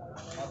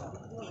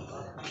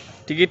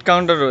টিকিট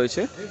কাউন্টার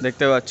রয়েছে,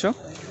 দেখতে পাচ্ছ।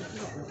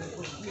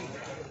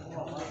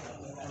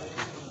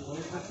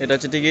 এটা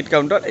হচ্ছে টিকিট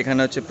কাউন্টার, এখানে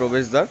হচ্ছে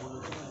প্রবেশদ্বার।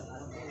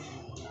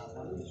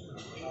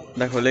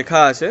 দেখো লেখা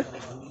আছে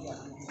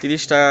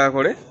 30 টাকা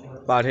করে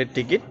পার হেড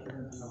টিকিট।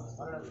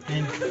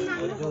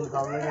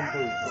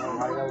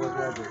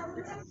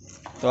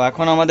 তো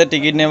এখন আমাদের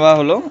টিকিট নেওয়া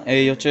হলো,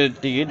 এই হচ্ছে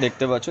টিকিট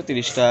দেখতে পাচ্ছ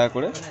 30 টাকা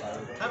করে।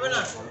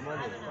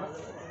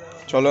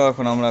 চলো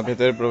এখন আমরা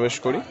ভেতরে প্রবেশ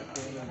করি।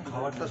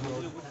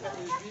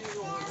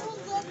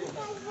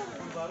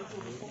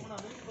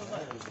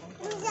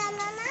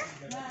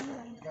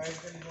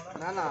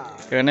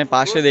 এখানে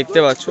পাশে দেখতে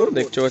পাচ্ছ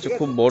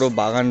খুব বড়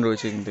বাগান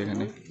রয়েছে, কিন্তু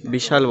এখানে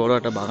বিশাল বড়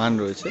একটা বাগান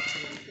রয়েছে।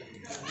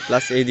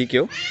 প্লাস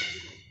এইদিকেও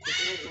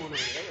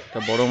একটা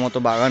বড় মতো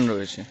বাগান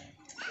রয়েছে।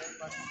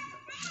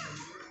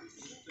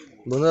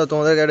 বন্ধুরা,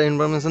 তোমাদেরকে একটা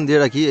ইনফরমেশন দিয়ে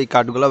রাখি, এই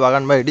কাঠগোলা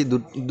বাগান বাড়িটি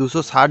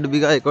 260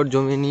 বিঘা একর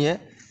জমি নিয়ে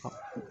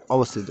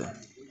অবস্থিত।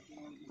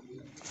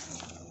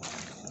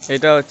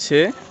 এটা হচ্ছে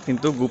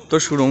কিন্তু গুপ্ত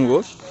সুড়ঙ্গ,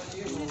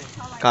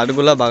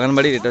 কাঠগোলা বাগান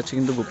বাড়ির এটা হচ্ছে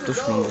কিন্তু গুপ্ত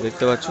সুড়ঙ্গ,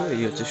 দেখতে পাচ্ছ।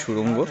 এই হচ্ছে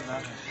সুড়ঙ্গ।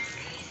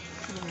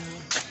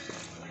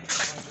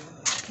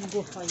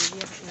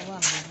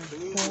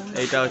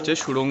 এইটা হচ্ছে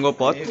সুড়ঙ্গ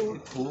পথ।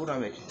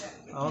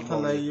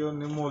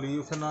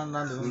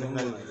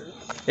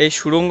 এই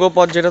সুড়ঙ্গ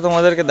পথ যেটা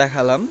তোমাদেরকে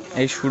দেখালাম,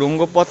 এই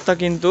সুড়ঙ্গ পথটা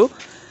কিন্তু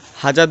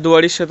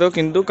হাজারদুয়ারির সাথেও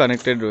কিন্তু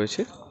কানেক্টেড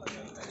রয়েছে।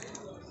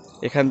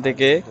 এখান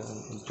থেকে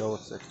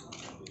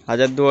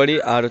হাজারদুয়ারি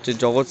আর হচ্ছে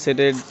জগৎ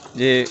শেঠের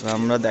যে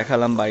আমরা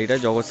দেখালাম বাড়িটা,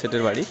 জগৎ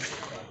শেঠের বাড়ি,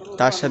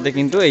 তার সাথে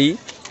কিন্তু এই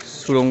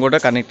সুড়ঙ্গটা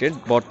কানেক্টেড।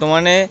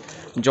 বর্তমানে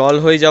জল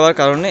হয়ে যাওয়ার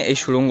কারণে এই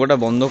সুড়ঙ্গটা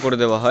বন্ধ করে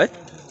দেওয়া হয়।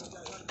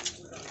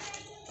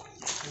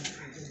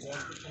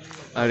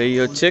 আর এই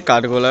হচ্ছে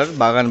কাঠগোলার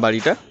বাগান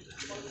বাড়িটা,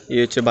 এই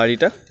হচ্ছে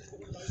বাড়িটা।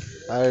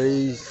 আর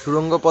এই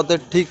সুড়ঙ্গ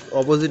পথের ঠিক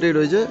অপোজিটেই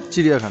রয়েছে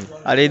চিড়িয়াখানা।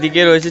 আর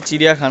এইদিকে রয়েছে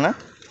চিড়িয়াখানা,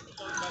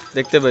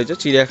 দেখতে পেয়েছো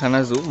চিড়িয়াখানা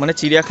জু, মানে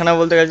চিড়িয়াখানা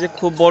বলতে গেলে যে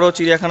খুব বড়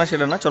চিড়িয়াখানা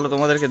সেটা না। চলো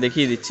তোমাদেরকে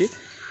দেখিয়ে দিচ্ছি।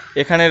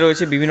 এখানে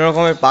রয়েছে বিভিন্ন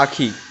রকমের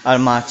পাখি আর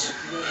মাছ,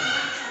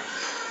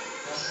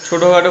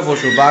 ছোটোখাটো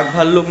পশু, বাঘ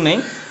ভাল্লুক নেই,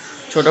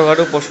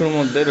 ছোটোখাটো পশুর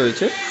মধ্যে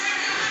রয়েছে।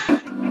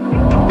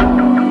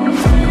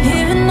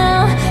 Even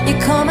now,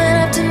 you're coming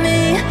up to me,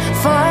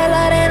 fire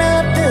lighting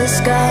up the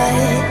sky.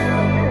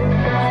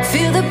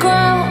 Feel the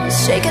ground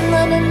shaking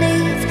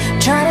underneath,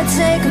 trying to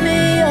take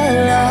me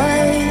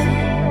alive.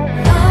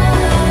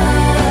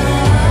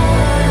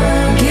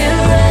 Get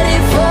ready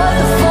for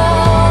the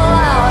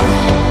fallout.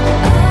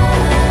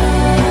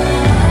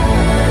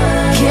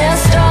 Can't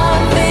stop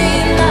me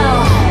now.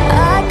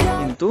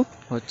 কিন্তু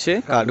হচ্ছে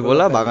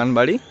কাঠগোলা বাগান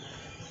বাড়ি,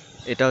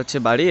 এটা হচ্ছে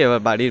বাড়ি।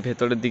 এবার বাড়ির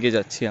ভেতরের দিকে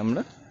যাচ্ছি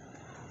আমরা।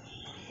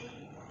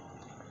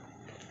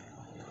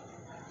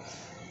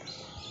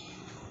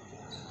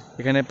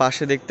 এখানে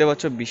পাশে দেখতে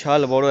পাচ্ছ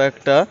বিশাল বড়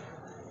একটা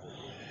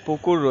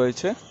পুকুর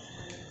রয়েছে।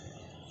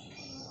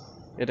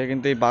 এটা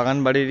কিন্তু এই বাগান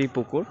বাড়িরই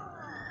পুকুর।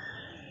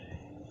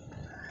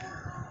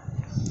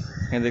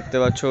 এখানে দেখতে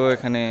পাচ্ছ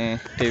এখানে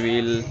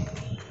টেবিল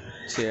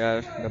চেয়ার,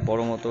 একটা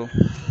বড় মতো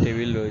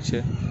টেবিল রয়েছে,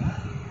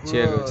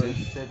 চেয়ার রয়েছে।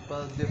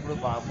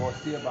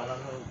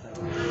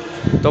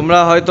 তোমরা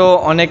হয়তো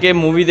অনেকে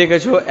মুভি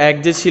দেখেছো এক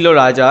যে ছিল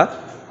রাজা,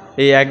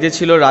 এই এক যে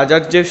ছিল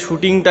রাজার যে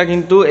শুটিংটা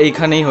কিন্তু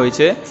এইখানেই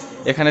হয়েছে।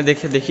 এখানে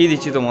দেখিয়ে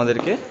দিচ্ছি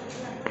তোমাদেরকে।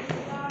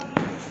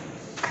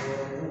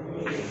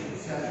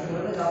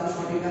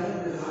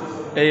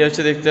 এই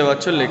হচ্ছে দেখতে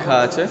পাচ্ছ লেখা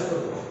আছে,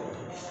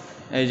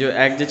 এই যে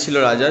এক যে ছিল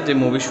রাজা যে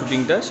মুভির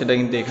শুটিংটা সেটা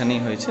কিন্তু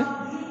এখানেই হয়েছে।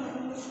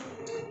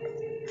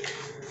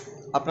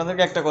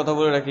 আপনাদেরকে একটা কথা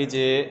বলে রাখি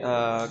যে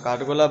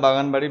কাঠগোলা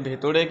বাগান বাড়ির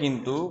ভেতরে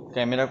কিন্তু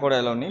ক্যামেরা করা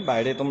অ্যালাউ নেই।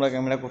 বাইরে তোমরা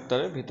ক্যামেরা করতে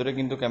পারবে, ভেতরে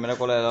কিন্তু ক্যামেরা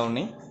করা অ্যালাউ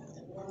নেই।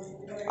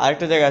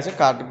 আরেকটা জায়গা আছে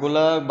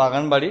কাঠগোলা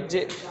বাগান বাড়ির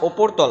যে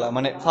ওপরতলা,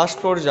 মানে ফার্স্ট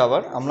ফ্লোর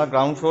যাওয়ার, আমরা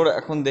গ্রাউন্ড ফ্লোর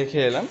এখন দেখে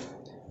এলাম।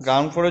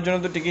 গ্রাউন্ড ফ্লোরের জন্য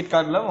তো টিকিট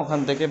কাটলাম, ওখান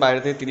থেকে বাইরে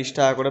থেকে 30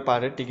 টাকা করে পার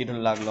হেড টিকিট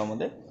লাগলো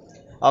আমাদের।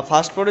 আর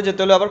ফার্স্ট ফ্লোরে যেতে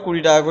হলে আবার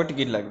 20 টাকা করে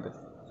টিকিট লাগবে।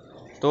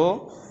 তো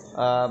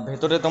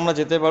ভেতরে তোমরা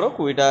যেতে পারো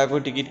 20 টাকা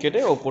করে টিকিট কেটে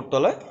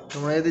ওপরতলায়।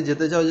 তোমরা যদি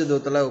যেতে চাও যে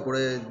দোতলায়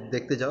উপরে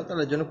দেখতে চাও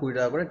তাহলে জন্য 20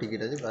 টাকা করে টিকিট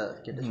আছে,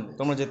 কেটে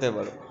তোমরা যেতে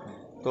পারো।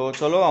 তো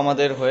চলো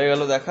আমাদের হয়ে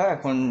গেল দেখা,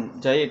 এখন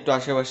যাই একটু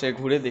আশেপাশে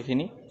ঘুরে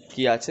দেখিনি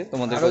কি আছে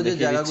তোমাদের। আরও যে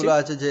জায়গাগুলো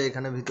আছে, যে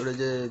এখানে ভিতরে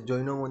যে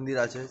জৈন মন্দির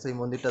আছে সেই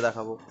মন্দিরটা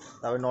দেখাবো,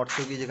 তারপরে নর্থ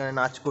থেকে যেখানে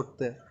নাচ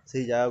করতে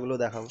সেই জায়গাগুলো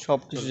দেখাবো, সব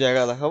কিছু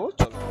জায়গা দেখাবো।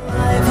 চলো।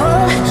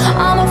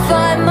 I'ma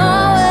find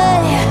my way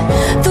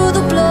through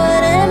the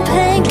blood and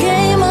pain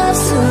game of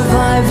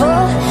survival.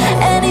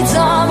 Any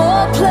time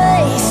or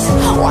place,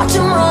 watch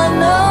 'em run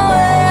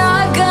away.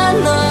 I got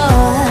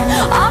none.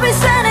 I'll be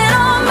standing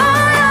on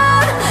my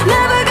own,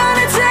 never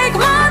gonna take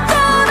my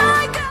throne.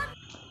 I got...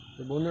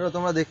 তো বন্ধুরা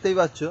তোমরা দেখতেই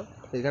পাচ্ছ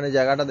এখানে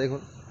জায়গাটা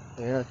দেখুন,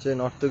 এখানে হচ্ছে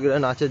নর্তকীরা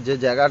নাচের যে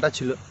জায়গাটা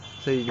ছিল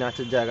সেই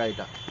নাচের জায়গা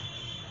এটা।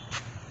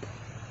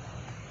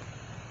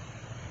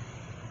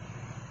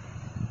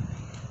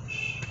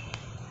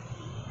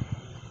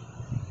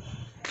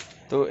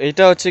 তো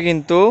এইটা হচ্ছে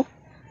কিন্তু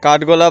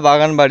কাঠগোলা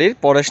বাগান বাড়ির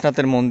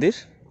পরেশনাথের মন্দির,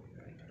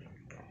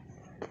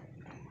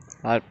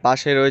 আর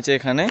পাশে রয়েছে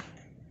এখানে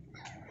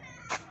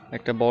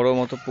একটা বড়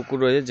মতো পুকুর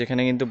রয়েছে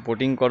যেখানে কিন্তু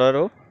বোটিং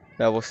করারও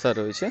ব্যবস্থা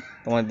রয়েছে,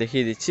 তোমার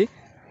দেখিয়ে দিচ্ছি।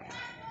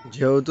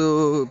 যেহেতু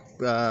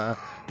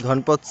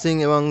ধনপত সিং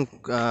এবং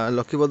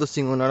লক্ষ্মীপদ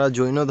সিং ওনারা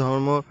জৈন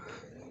ধর্ম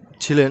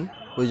ছিলেন,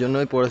 ওই জন্য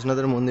ওই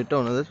পরেশনাথের মন্দিরটা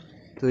ওনাদের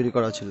তৈরি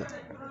করা ছিল।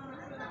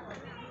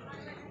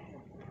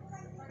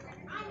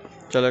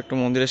 চলো একটু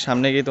মন্দিরের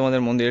সামনে গিয়ে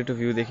তোমাদের মন্দিরের একটু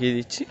ভিউ দেখিয়ে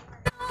দিচ্ছি।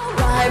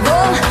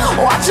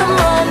 Watch 'em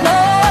run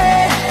away.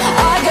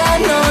 I got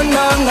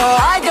no,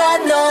 I got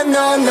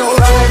no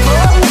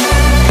rival.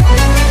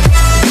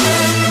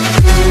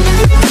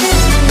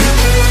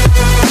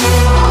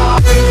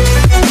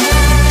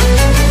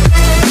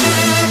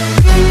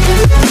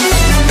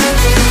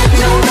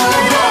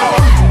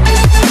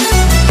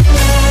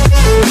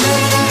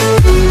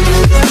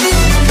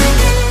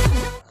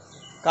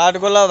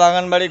 কাঠগোলা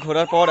বাগান বাড়ি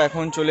ঘোরার পর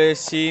এখন চলে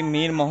এসেছি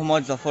মীর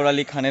মোহাম্মদ জাফর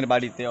আলী খানের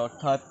বাড়িতে,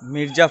 অর্থাৎ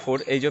মির্জাফর।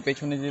 এই যে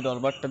পেছনে যে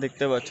দরবারটা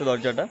দেখতে পাচ্ছ,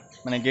 দরজাটা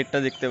মানে গেটটা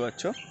দেখতে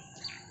পাচ্ছ,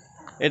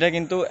 এটা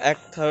কিন্তু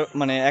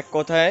এক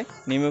কথায়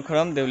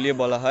নিমুখরম দেউলিয়া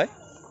বলা হয়।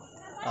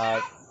 আর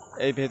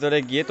এই ভেতরে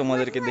গিয়ে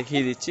তোমাদেরকে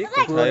দেখিয়ে দিচ্ছি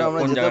কোথায়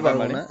কোন জায়গাটা,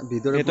 মানে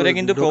ভেতরে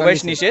কিন্তু প্রবেশ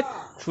নিষেধ,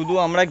 শুধু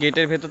আমরা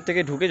গেটের ভেতর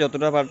থেকে ঢুকে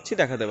যতটা পারছি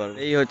দেখাতে পারবো।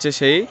 এই হচ্ছে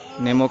সেই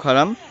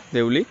নেমোখারাম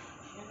দেউলি।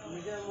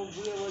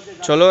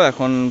 চলো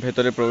এখন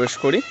ভেতরে প্রবেশ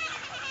করি।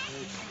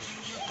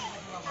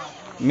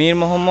 মীর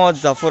মোহাম্মদ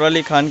জাফর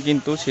আলী খান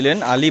কিন্তু ছিলেন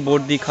আলী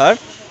বর্দি খাঁর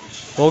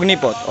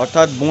ভগ্নিপথ,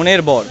 অর্থাৎ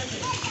বোনের বর।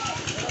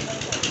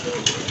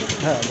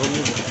 হ্যাঁ,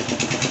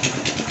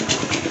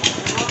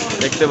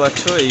 দেখতে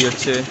পাচ্ছ এই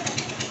হচ্ছে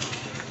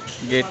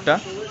গেটটা।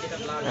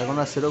 এখন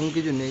আর সেরকম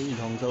কিছু নেই,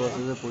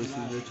 ধ্বংসাবশেষের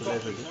পরিস্থিতিতে চলে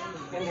এসেছে।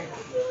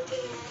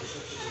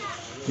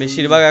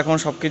 বেশিরভাগ এখন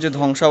সব কিছু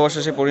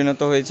ধ্বংসাবশেষে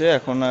পরিণত হয়েছে,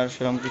 এখন আর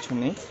সেরকম কিছু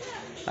নেই।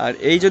 আর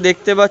এই যে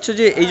দেখতে পাচ্ছ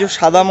যে এই যে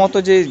সাদা মতো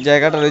যে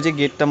জায়গাটা রয়েছে,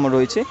 গেটটা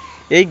রয়েছে,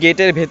 এই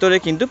গেটের ভেতরে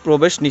কিন্তু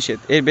প্রবেশ নিষেধ,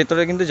 এর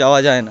ভেতরে কিন্তু যাওয়া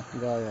যায় না।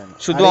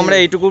 শুধু আমরা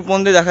এইটুকু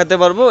পর্যন্ত দেখাতে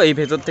পারবো, এই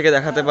ভেতর থেকে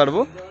দেখাতে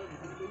পারবো,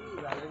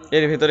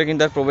 এর ভেতরে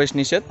কিন্তু আর প্রবেশ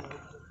নিষেধ।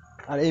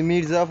 আর এই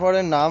মীর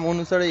জাফরের নাম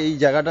অনুসারে এই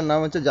জায়গাটার নাম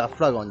হচ্ছে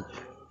জাফরাগঞ্জ।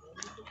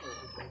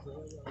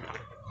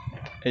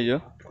 এই যে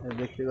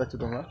দেখতে পাচ্ছ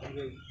তোমরা,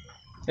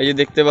 এই যে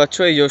দেখতে পাচ্ছ,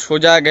 এই যে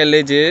সোজা গেলে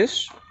যে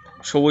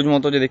সবুজ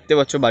মতো যে দেখতে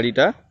পাচ্ছ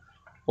বাড়িটা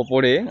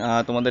ওপরে,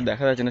 তোমাদের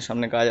দেখা যাচ্ছে না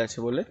সামনে কাজ আছে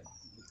বলে,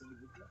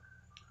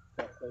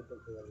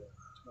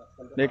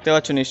 দেখতে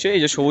পাচ্ছ নিশ্চয়ই।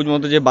 এই যে সবুজ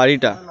মতো যে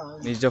বাড়িটা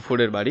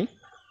মির্জাফরের বাড়ি,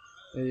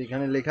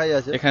 এখানে লেখাই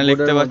আছে, এখানে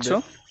দেখতে পাচ্ছ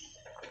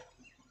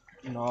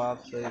নওয়াব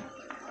সৈয়দ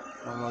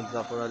মোহাম্মদ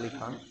জাফর আলী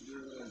খান।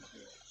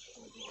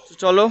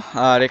 চলো,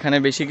 আর এখানে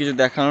বেশি কিছু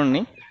দেখানোর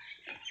নেই।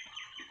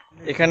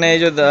 এখানে এই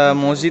যে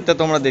মসজিদটা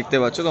তোমরা দেখতে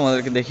পাচ্ছ,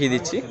 তোমাদেরকে দেখিয়ে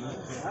দিচ্ছি।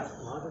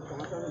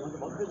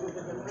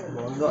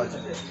 বন্ধ আছে,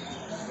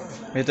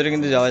 ভেতরে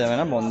কিন্তু যাওয়া যাবে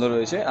না, বন্ধ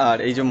রয়েছে। আর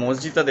এই যে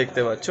মসজিদটা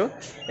দেখতে পাচ্ছ,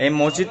 এই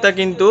মসজিদটা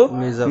কিন্তু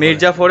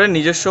মির্জাফরের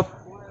নিজস্ব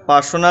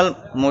পার্সোনাল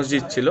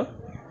মসজিদ ছিল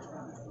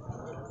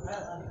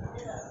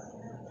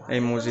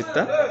এই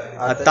মসজিদটা।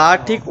 আর তার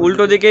ঠিক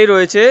উল্টো দিকেই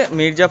রয়েছে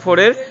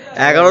মির্জাফরের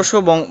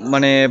 1100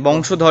 মানে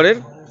বংশধরের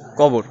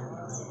কবর।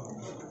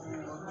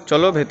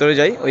 চলো ভেতরে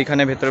যাই,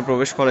 ওইখানে ভেতরে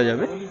প্রবেশ করা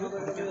যাবে।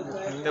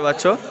 দেখতে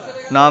পাচ্ছ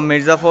নবাব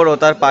মির্জাফর ও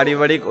তার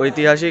পারিবারিক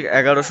ঐতিহাসিক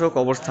 1100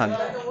 কবরস্থান।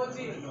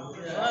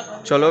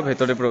 চলো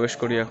ভেতরে প্রবেশ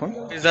করি এখন।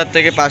 মির্জার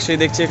থেকে পাশেই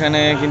দেখছি এখানে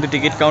কিন্তু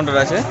টিকিট কাউন্টার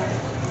আছে,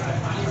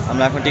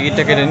 আমরা এখন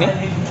টিকিটটা কেটে নিই।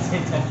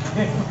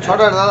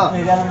 6টা দাদা,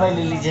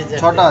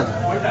 6টা আছে,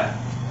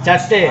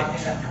 4টে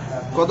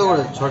কত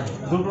করে? 6টা,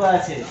 2টো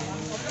আছে।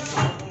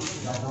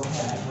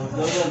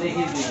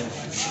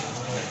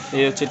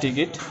 এই হচ্ছে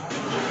টিকিট,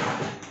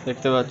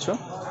 দেখতে পাচ্ছ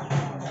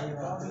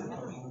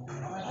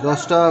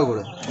 10 টাকা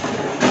করে।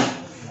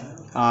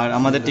 আর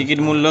আমাদের টিকিট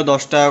মূল্য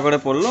 10 টাকা করে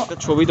পড়লো।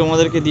 ছবি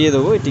তোমাদেরকে দিয়ে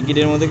দেবো, এই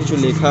টিকিটের মধ্যে কিছু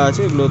লেখা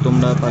আছে, এগুলো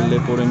তোমরা পারলে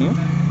পড়ে নিও।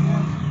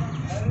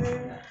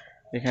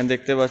 এখানে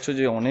দেখতে পাচ্ছ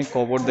যে অনেক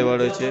কবর দেওয়া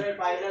রয়েছে।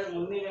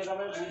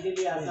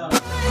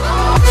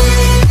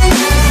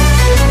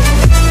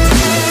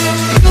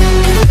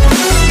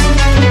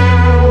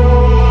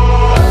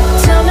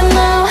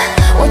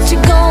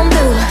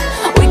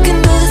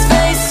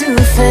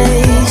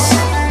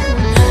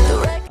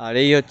 আর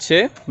এই হচ্ছে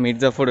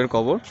মির্জাফরের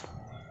কবর।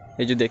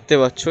 এই যে দেখতে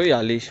পাচ্ছ এই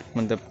আলিশ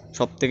মানে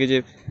সব থেকে যে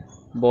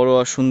বড়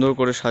আর সুন্দর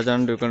করে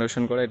সাজানো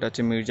ডেকোরেশন করা, এটা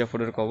হচ্ছে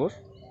মির্জাফরের কবর।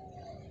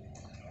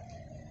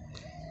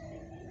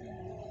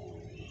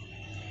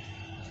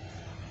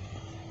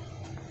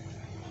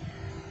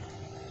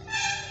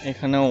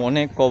 এখানেও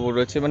অনেক কবর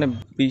রয়েছে, মানে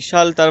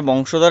বিশাল, তার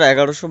বংশধর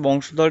 1100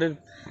 বংশধরের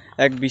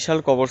এক বিশাল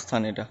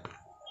কবরস্থান এটা।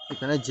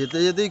 এখানে যেতে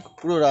যেতেই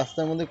পুরো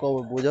রাস্তার মধ্যে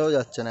কবর, বোঝাও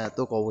যাচ্ছে না এত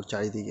কবর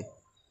চারিদিকে।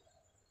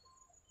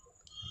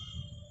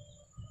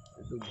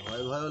 একটু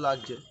ভয় ভয়ও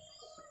লাগছে,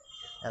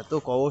 এত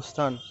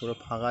কবরস্থান, পুরো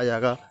ফাঁকা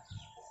জায়গা,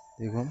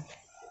 দেখুন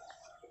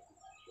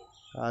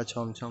আর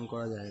ছমছম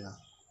করা জায়গা।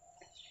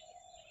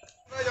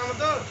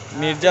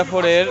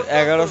 মির্জাফরের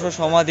 1100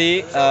 সমাধি,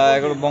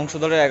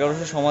 বংশধরের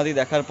 1100 সমাধি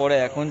দেখার পরে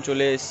এখন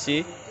চলে এসেছি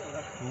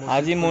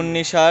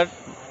আজিমুন্নিসার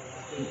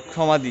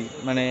সমাধি,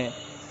 মানে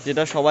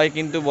যেটা সবাই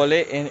কিন্তু বলে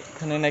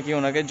এখানে নাকি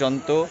ওনাকে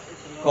জন্ত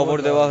কবর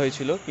দেওয়া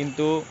হয়েছিল,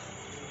 কিন্তু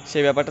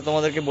সেই ব্যাপারটা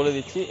তোমাদেরকে বলে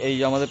দিচ্ছি। এই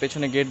যে আমাদের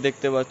পেছনে গেট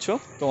দেখতে পাচ্ছ,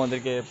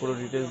 তোমাদেরকে পুরো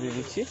ডিটেলস দিয়ে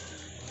দিচ্ছি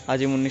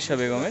আজিমুন্নিসা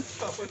বেগমের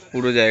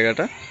পুরো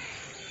জায়গাটা।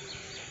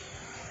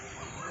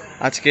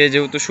 আজকে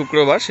যেহেতু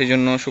শুক্রবার, সেই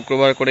জন্য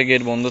শুক্রবার করে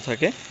গেট বন্ধ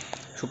থাকে,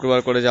 শুক্রবার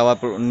করে যাওয়া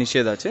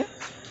নিষেধ আছে।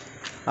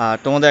 আর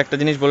তোমাদের একটা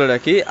জিনিস বলে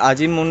রাখি,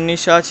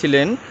 আজিমুন্নিসা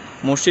ছিলেন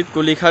মুর্শিদ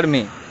কুলি খাঁর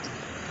মেয়ে।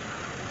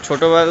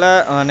 ছোটোবেলা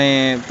মানে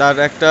তার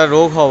একটা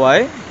রোগ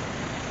হওয়ায়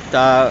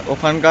তা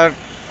ওখানকার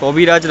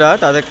কবিরাজরা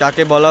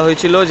তাকে বলা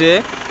হয়েছিল যে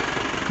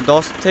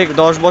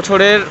 10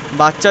 বছরের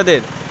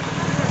বাচ্চাদের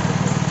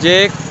যে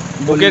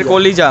বুকের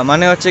কলিজা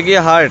মানে হচ্ছে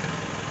গিয়ে হার্ট,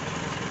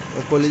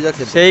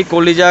 সেই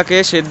কলিজাকে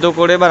সেদ্ধ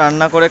করে বা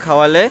রান্না করে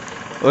খাওয়ালে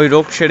ওই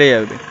রোগ সেরে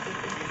যাবে।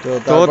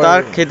 তো তার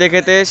খেতে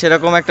খেতে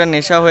সেরকম একটা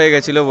নেশা হয়ে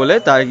গেছিল বলে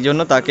তার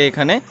জন্য তাকে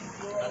এখানে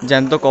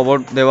জ্যান্ত কবর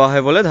দেওয়া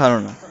হয় বলে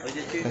ধারণা।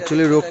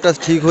 অ্যাকচুয়ালি রোগটা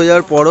ঠিক হয়ে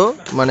যাওয়ার পরও,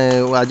 মানে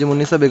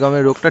আজিমুন্নিসা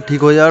বেগমের রোগটা ঠিক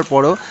হয়ে যাওয়ার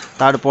পরও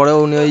তারপরেও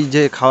উনি ওই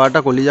যে খাওয়াটা,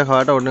 কলিজা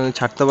খাওয়াটা, ওটা উনি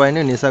ছাড়তে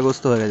পারেনি,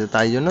 নেশাগ্রস্ত হয়ে গেছে।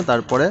 তাই জন্য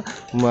তারপরে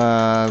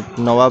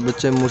নবাব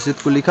হচ্ছে মুর্শিদ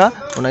কুলি খাঁ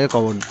ওনাকে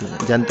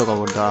জ্যান্ত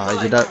কবর দেওয়া হয়,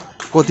 যেটা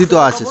কথিত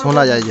আছে,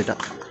 শোনা যায় যেটা।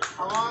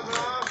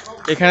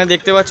 এখানে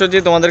দেখতে পাচ্ছ যে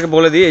তোমাদেরকে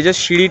বলে দিই, এই যে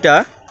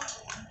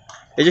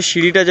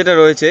সিঁড়িটা যেটা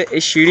রয়েছে,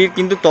 এই সিঁড়ির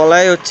কিন্তু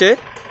তলায় হচ্ছে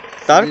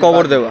তার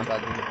কবর দেওয়া।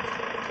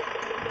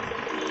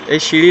 এই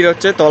সিঁড়ির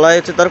হচ্ছে তলায়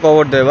হচ্ছে তার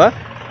কবর দেওয়া।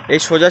 এই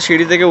সোজা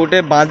সিঁড়ি থেকে উঠে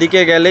বাঁ দিকে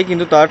গেলেই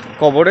কিন্তু তার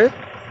কবরে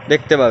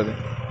দেখতে পাবে।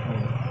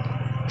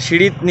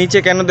 সিঁড়ির নিচে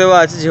কেন দেওয়া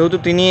আছে, যেহেতু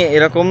তিনি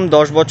এরকম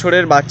 10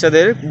 বছরের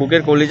বাচ্চাদের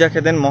বুকের কলিজা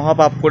খেতেন,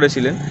 মহাপাপ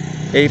করেছিলেন।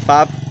 এই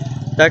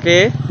পাপটাকে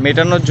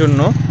মেটানোর জন্য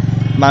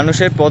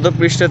মানুষের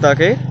পদপৃষ্ঠে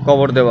তাকে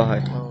কবর দেওয়া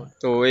হয়।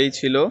 তো এই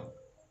ছিল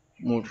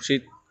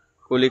মুর্শিদ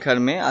কুলি খাঁর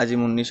মেয়ে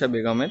আজিমুন্নিসা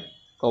বেগমের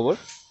কবর।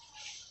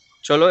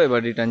 চলো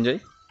এবার রিটার্ন যাই।